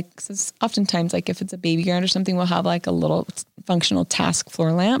have like, 'cause oftentimes like if it's a baby ground or something, we'll have like a little functional task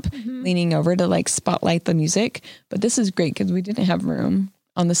floor lamp leaning over to like spotlight the music. But this is great because we didn't have room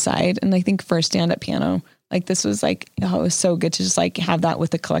on the side. And I think for a stand-up piano, like this was like, oh, it was so good to just like have that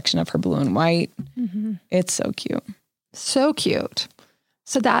with a collection of her blue and white. It's so cute. So cute.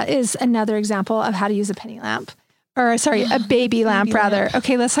 So that is another example of how to use a penny lamp. Or sorry, a baby lamp rather.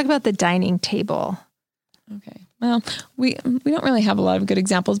 Okay, let's talk about the dining table. Okay. Well, we don't really have a lot of good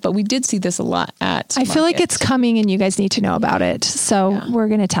examples, but we did see this a lot at I feel like Market. it's coming and you guys need to know about it. So we're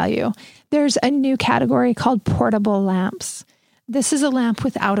going to tell you. There's a new category called portable lamps. This is a lamp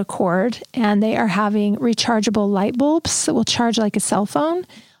without a cord, and they are having rechargeable light bulbs that will charge like a cell phone,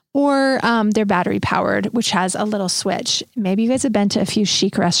 or they're battery powered, which has a little switch. Maybe you guys have been to a few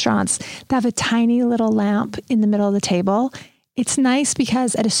chic restaurants that have a tiny little lamp in the middle of the table. It's nice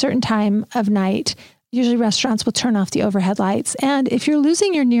because at a certain time of night, usually restaurants will turn off the overhead lights. And if you're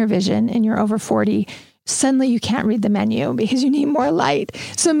losing your near vision and you're over 40, suddenly you can't read the menu because you need more light.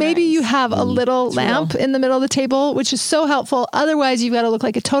 So maybe you have a little lamp in the middle of the table, which is so helpful. Otherwise, you've got to look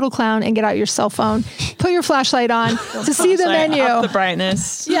like a total clown and get out your cell phone, put your flashlight on to see the menu. Up the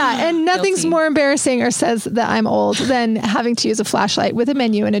brightness. Yeah, and nothing's Guilty. more embarrassing or says that I'm old than having to use a flashlight with a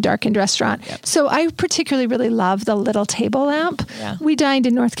menu in a darkened restaurant. So I particularly really love the little table lamp. Yeah. We dined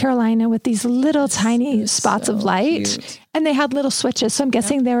in North Carolina with these little tiny spots of so light. cute. And they had little switches, so I'm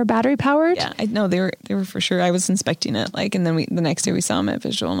guessing they were battery powered. Yeah, I know they were for sure. I was inspecting it, like, and then the next day we saw them at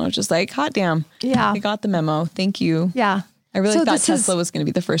Visual, and I was just like, hot damn. Yeah. I got the memo. Thank you. Yeah. I really So thought this is Tesla was going to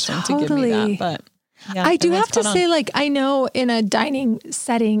be the first one to give me totally- that, but yeah, I do everyone's have to caught say, on. like, I know in a dining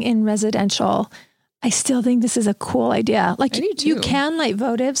setting in residential, I still think this is a cool idea. Like, I do you too. can light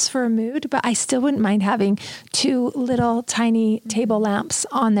votives for a mood, but I still wouldn't mind having two little tiny table lamps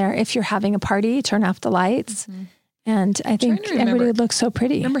on there. If you're having a party, turn off the lights. And I think everybody would look so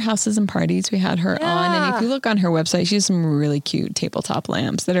pretty. Remember Houses and Parties? We had her on. And if you look on her website, she has some really cute tabletop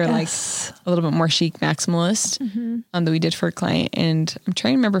lamps that are like a little bit more chic maximalist that we did for a client. And I'm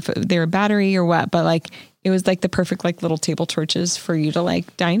trying to remember if they were battery or what, but like it was like the perfect like little table torches for you to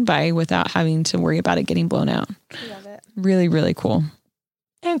like dine by without having to worry about it getting blown out. Love it. Really, really cool.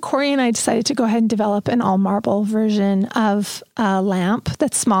 And Corey and I decided to go ahead and develop an all marble version of a lamp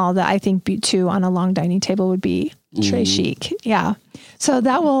that's small that I think too on a long dining table would be très chic. Yeah. So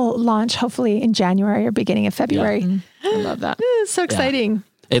that will launch hopefully in January or beginning of February. Yeah. I love that. It's so exciting.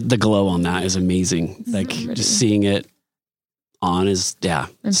 Yeah. The glow on that is amazing. Like just seeing it on is,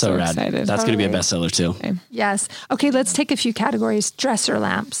 I'm so rad. Excited. That's going to be a bestseller too. Okay. Yes. Okay. Let's take a few categories. Dresser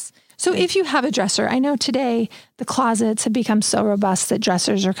lamps. So if you have a dresser, I know today the closets have become so robust that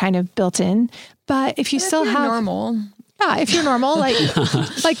dressers are kind of built in, but if you still have normal, if you're normal,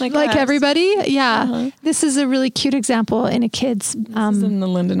 like everybody, this is a really cute example in a kid's. This is in the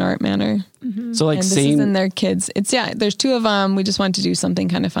Linden Art Manor. So like and this is in their kids. It's there's two of them. We just wanted to do something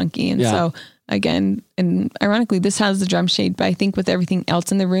kind of funky, and so again, and ironically, this has the drum shade, but I think with everything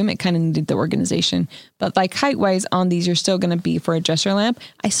else in the room, it kind of needed the organization. But like height wise on these, you're still going to be for a dresser lamp.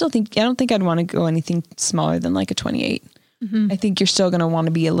 I don't think I'd want to go anything smaller than like a 28. I think you're still going to want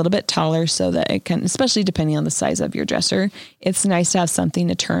to be a little bit taller so that it can, especially depending on the size of your dresser, it's nice to have something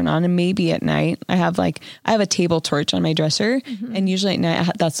to turn on. And maybe at night I have a table torch on my dresser and usually at night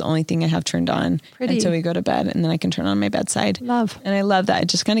that's the only thing I have turned on until we go to bed, and then I can turn on my bedside. And I love that. It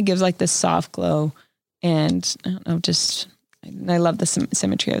just kind of gives like this soft glow, and I don't know, I love the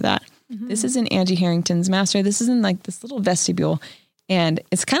symmetry of that. This is in Angie Harrington's master. This is in like this little vestibule. And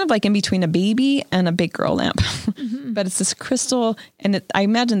it's kind of like in between a baby and a big girl lamp, but it's this crystal. And I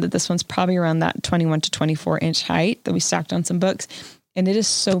imagine that this one's probably around that 21 to 24 inch height that we stacked on some books. And it is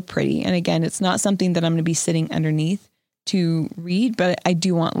so pretty. And again, it's not something that I'm going to be sitting underneath to read, but I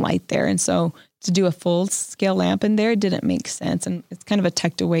do want light there. And so to do a full scale lamp in there didn't make sense. And it's kind of a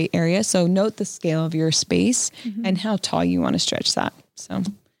tucked away area. So note the scale of your space and how tall you want to stretch that. So,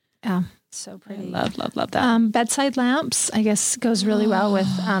 yeah. So pretty. I love that. Bedside lamps, I guess, goes really well with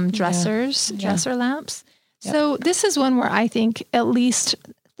dresser lamps. So this is one where I think at least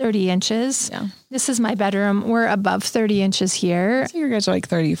 30 inches. Yeah. This is my bedroom. We're above 30 inches here. So you guys are like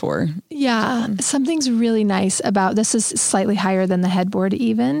 34. Yeah. Something's really nice about this is slightly higher than the headboard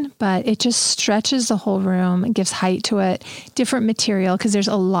even, but it just stretches the whole room and gives height to it. Different material because there's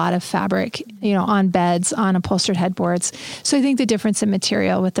a lot of fabric, on beds, on upholstered headboards. So I think the difference in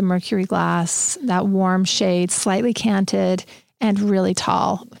material with the mercury glass, that warm shade, slightly canted, and really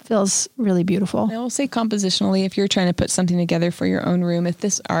tall feels really beautiful. I will say compositionally, if you're trying to put something together for your own room, if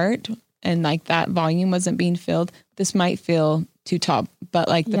this art and like that volume wasn't being filled, this might feel too tall. But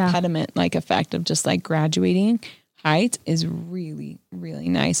like the pediment like effect of just like graduating height is really, really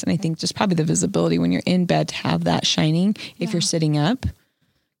nice. And I think just probably the visibility when you're in bed to have that shining if you're sitting up.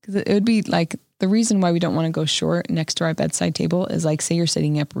 Because it would be like the reason why we don't want to go short next to our bedside table is like, say you're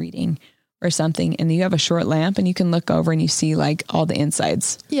sitting up reading or something and you have a short lamp and you can look over and you see like all the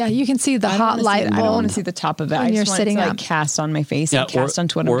insides. Yeah, you can see the hot light bulb. I don't want to see the top of it. I just want it to like cast on my face and cast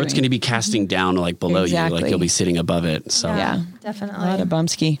onto what I'm doing. Or it's going to be casting down like below you, like you'll be sitting above it. So yeah, definitely. A lot of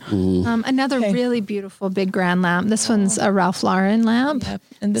bumsky. Another really beautiful big grand lamp. This one's a Ralph Lauren lamp. Yep.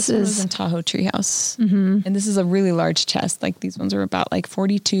 And this one was in Tahoe Treehouse. And this is a really large chest. Like these ones are about like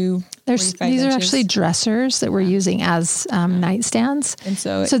 42, these are actually dressers that we're using as nightstands. And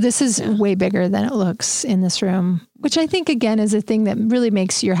so this is way bigger than it looks in this room, which I think again is a thing that really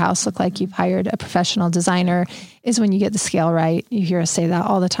makes your house look like you've hired a professional designer, is when you get the scale right. You hear us say that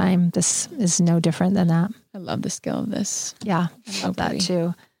all the time. This is no different than that. I love the scale of this. Yeah, I love that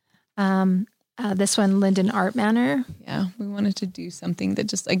too. This one, Linden Art Manor. Yeah, we wanted to do something that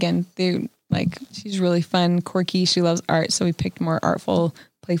just, again, she's really fun, quirky. She loves art. So we picked more artful,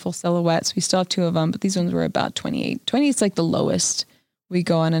 playful silhouettes. We still have two of them, but these ones were about 28. 20 is like the lowest we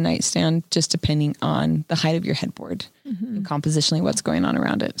go on a nightstand, just depending on the height of your headboard and compositionally what's going on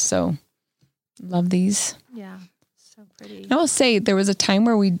around it. So love these. Yeah. So pretty. I will say there was a time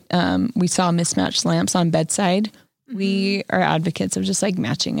where we saw mismatched lamps on bedside. We are advocates of just like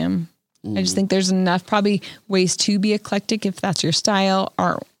matching them. I just think there's enough probably ways to be eclectic if that's your style,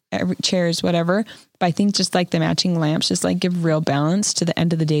 or chairs, whatever. But I think just like the matching lamps just like give real balance to the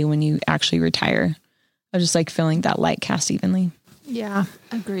end of the day when you actually retire. I just like feeling that light cast evenly. Yeah,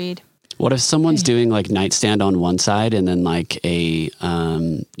 agreed. What if someone's doing like nightstand on one side and then like a,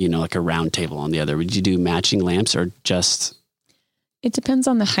 like a round table on the other? Would you do matching lamps or just? It depends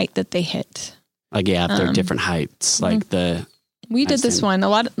on the height that they hit. Like, if they're different heights, like We did this stand.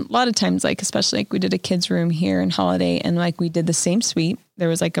 one a lot of times, like especially like we did a kid's room here in Holiday, and like we did the same suite. There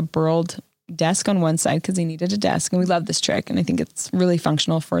was like a burled desk on one side because he needed a desk, and we love this trick, and I think it's really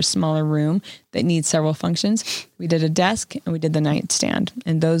functional for a smaller room that needs several functions. We did a desk and we did the nightstand,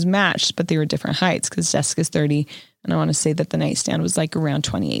 and those matched, but they were different heights because desk is 30, and I want to say that the nightstand was like around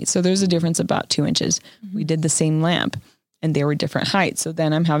 28. So there's a difference about 2 inches. We did the same lamp, and they were different heights. So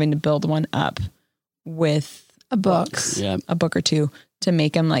then I'm having to build one up with A book. a book or two to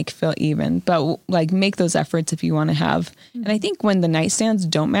make them like feel even, but like make those efforts if you want to have. And I think when the nightstands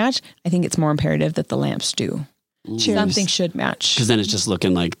don't match, I think it's more imperative that the lamps do. Cheers. Something should match. Because then it's just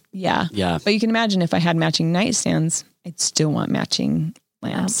looking like, Yeah. yeah. But you can imagine if I had matching nightstands, I'd still want matching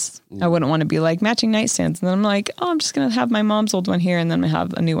lamps. I wouldn't want to be like matching nightstands. And then I'm like, oh, I'm just going to have my mom's old one here. And then I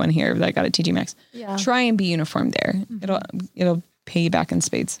have a new one here that I got at TJ Maxx. Yeah. Try and be uniform there. It'll pay you back in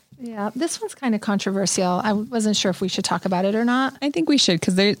spades. Yeah. This one's kind of controversial. I wasn't sure if we should talk about it or not. I think we should,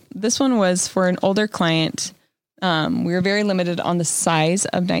 because this one was for an older client. We were very limited on the size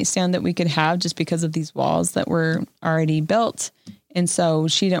of nightstand that we could have just because of these walls that were already built. And so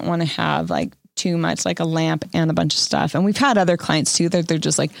she didn't want to have like too much, like a lamp and a bunch of stuff. And we've had other clients too that they're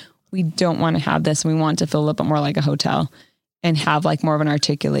just like, we don't want to have this. And we want it to feel a little bit more like a hotel and have like more of an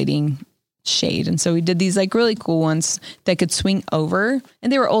articulating shade. And so we did these like really cool ones that could swing over,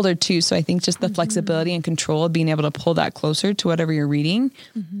 and they were older too. So I think just the flexibility and control of being able to pull that closer to whatever you're reading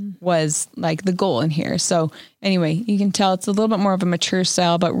was like the goal in here. So anyway, you can tell it's a little bit more of a mature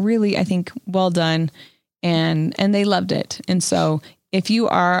style, but really I think well done, and they loved it. And so if you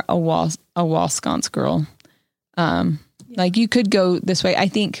are a wall sconce girl, like you could go this way. I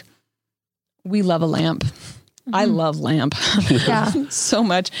think we love a lamp. I love lamp so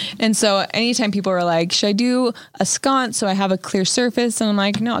much. And so anytime people are like, should I do a sconce so I have a clear surface? And I'm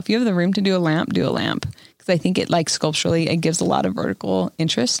like, no, if you have the room to do a lamp, do a lamp. Because I think it like sculpturally, it gives a lot of vertical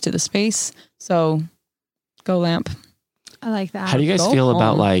interest to the space. So go lamp. I like that. How do you guys Go feel home.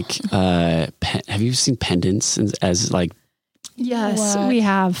 about like, have you seen pendants as like, Yes, What? we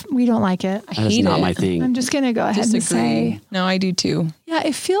have. We don't like it. I that is hate not it. my thing. I'm just going to go ahead and say, No, I do too. yeah,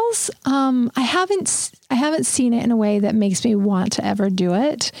 it feels, I haven't seen it in a way that makes me want to ever do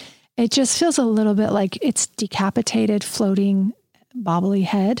it. It just feels a little bit like it's decapitated, floating, bobbly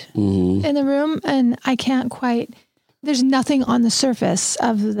head in the room. And I can't quite, there's nothing on the surface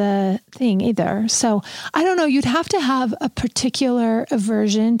of the thing either. So I don't know. You'd have to have a particular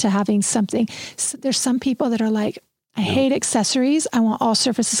aversion to having something. There's some people that are like, I hate accessories. I want all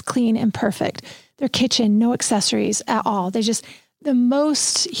surfaces clean and perfect. Their kitchen, no accessories at all. They just, the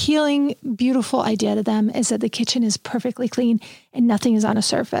most healing, beautiful idea to them is that the kitchen is perfectly clean and nothing is on a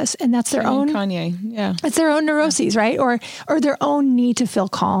surface. And that's their own, Kanye. Yeah. it's their own neuroses, right? Or their own need to feel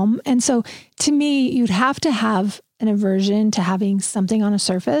calm. And so to me, you'd have to have an aversion to having something on a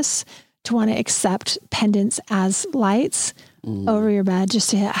surface to want to accept pendants as lights over your bed, just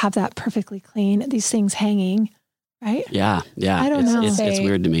to have that perfectly clean, these things hanging. Right? Yeah. I don't know. It's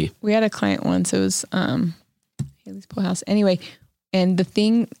weird to me. We had a client once. It was Haley's Pool House. Anyway, and the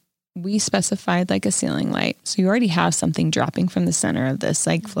thing we specified like a ceiling light. So you already have something dropping from the center of this,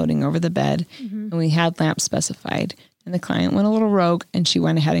 like floating over the bed. And we had lamps specified. And the client went a little rogue, and she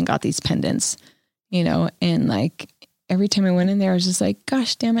went ahead and got these pendants, and like every time I went in there, I was just like,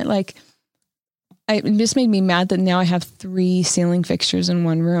 gosh, damn it. Like, it just made me mad that now I have 3 ceiling fixtures in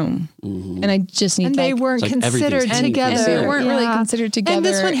one room, and I just need. And they weren't It's like considered everything's hanging together. from the they weren't really Yeah. considered together. And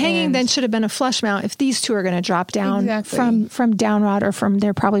this one hanging and- then should have been a flush mount if these two are going to drop down Exactly. from down rod or from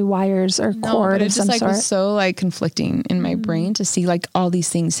their probably wires or No, cord but it of just some like sort. was so like conflicting in my brain to see like all these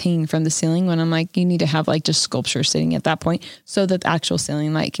things hanging from the ceiling when I'm like, you need to have like just sculpture sitting at that point so that the actual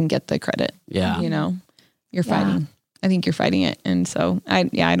ceiling light can get the credit. Yeah. You're fighting. I think you're fighting it. And so I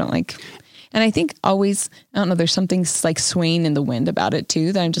don't like, and I think always, I don't know, there's something like swaying in the wind about it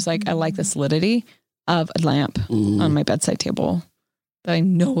too, that I'm just like, I like the solidity of a lamp on my bedside table that I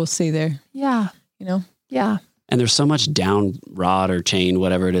know will stay there, Yeah. Yeah. And there's so much down rod or chain,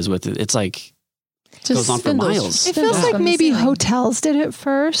 whatever it is with it. It's like, goes on for spindles. miles. It feels Spindles like from the maybe ceiling. hotels did it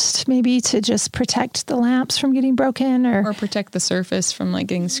first, maybe to just protect the lamps from getting broken Or protect the surface from like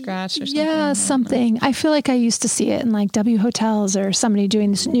getting scratched or something. yeah, something. I feel like I used to see it in like W hotels or somebody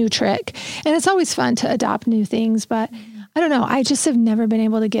doing this new trick. And it's always fun to adopt new things, but I don't know. I just have never been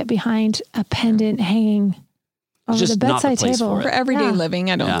able to get behind a pendant hanging over just the not the bedside place table. for For everyday Yeah.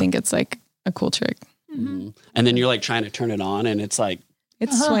 living, I don't Yeah. think it's like a cool trick. and then you're like trying to turn it on, and it's like,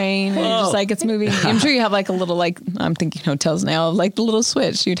 It's swaying. And you're Oh. just like, it's moving. I'm sure you have like a little, like, I'm thinking hotels now, like the little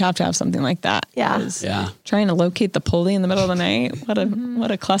switch. You'd have to have something like that. Yeah. 'Cause yeah. Trying to locate the pulley in the middle of the night. What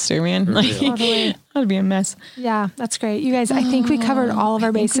a cluster, man. Like, Totally. That'd be a mess. Yeah, that's great. You guys, I think we covered all of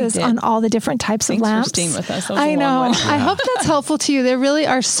our bases on all the different types of lamps. Thanks for staying with us. I know. I hope that's helpful to you. There really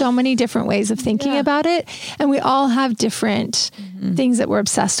are so many different ways of thinking about it. And we all have different things that we're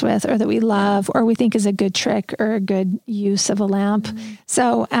obsessed with or that we love or we think is a good trick or a good use of a lamp.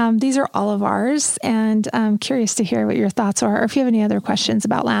 So these are all of ours. And I'm curious to hear what your thoughts are or if you have any other questions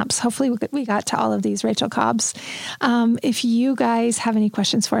about lamps. Hopefully we got to all of these, Rachel Cobbs. If you guys have any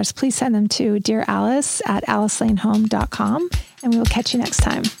questions for us, please send them to Dear Alice at alicelanehome.com, and we will catch you next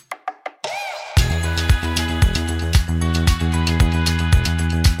time.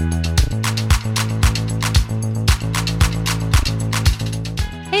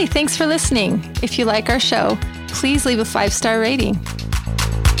 Hey, thanks for listening. If you like our show, please leave a 5-star rating.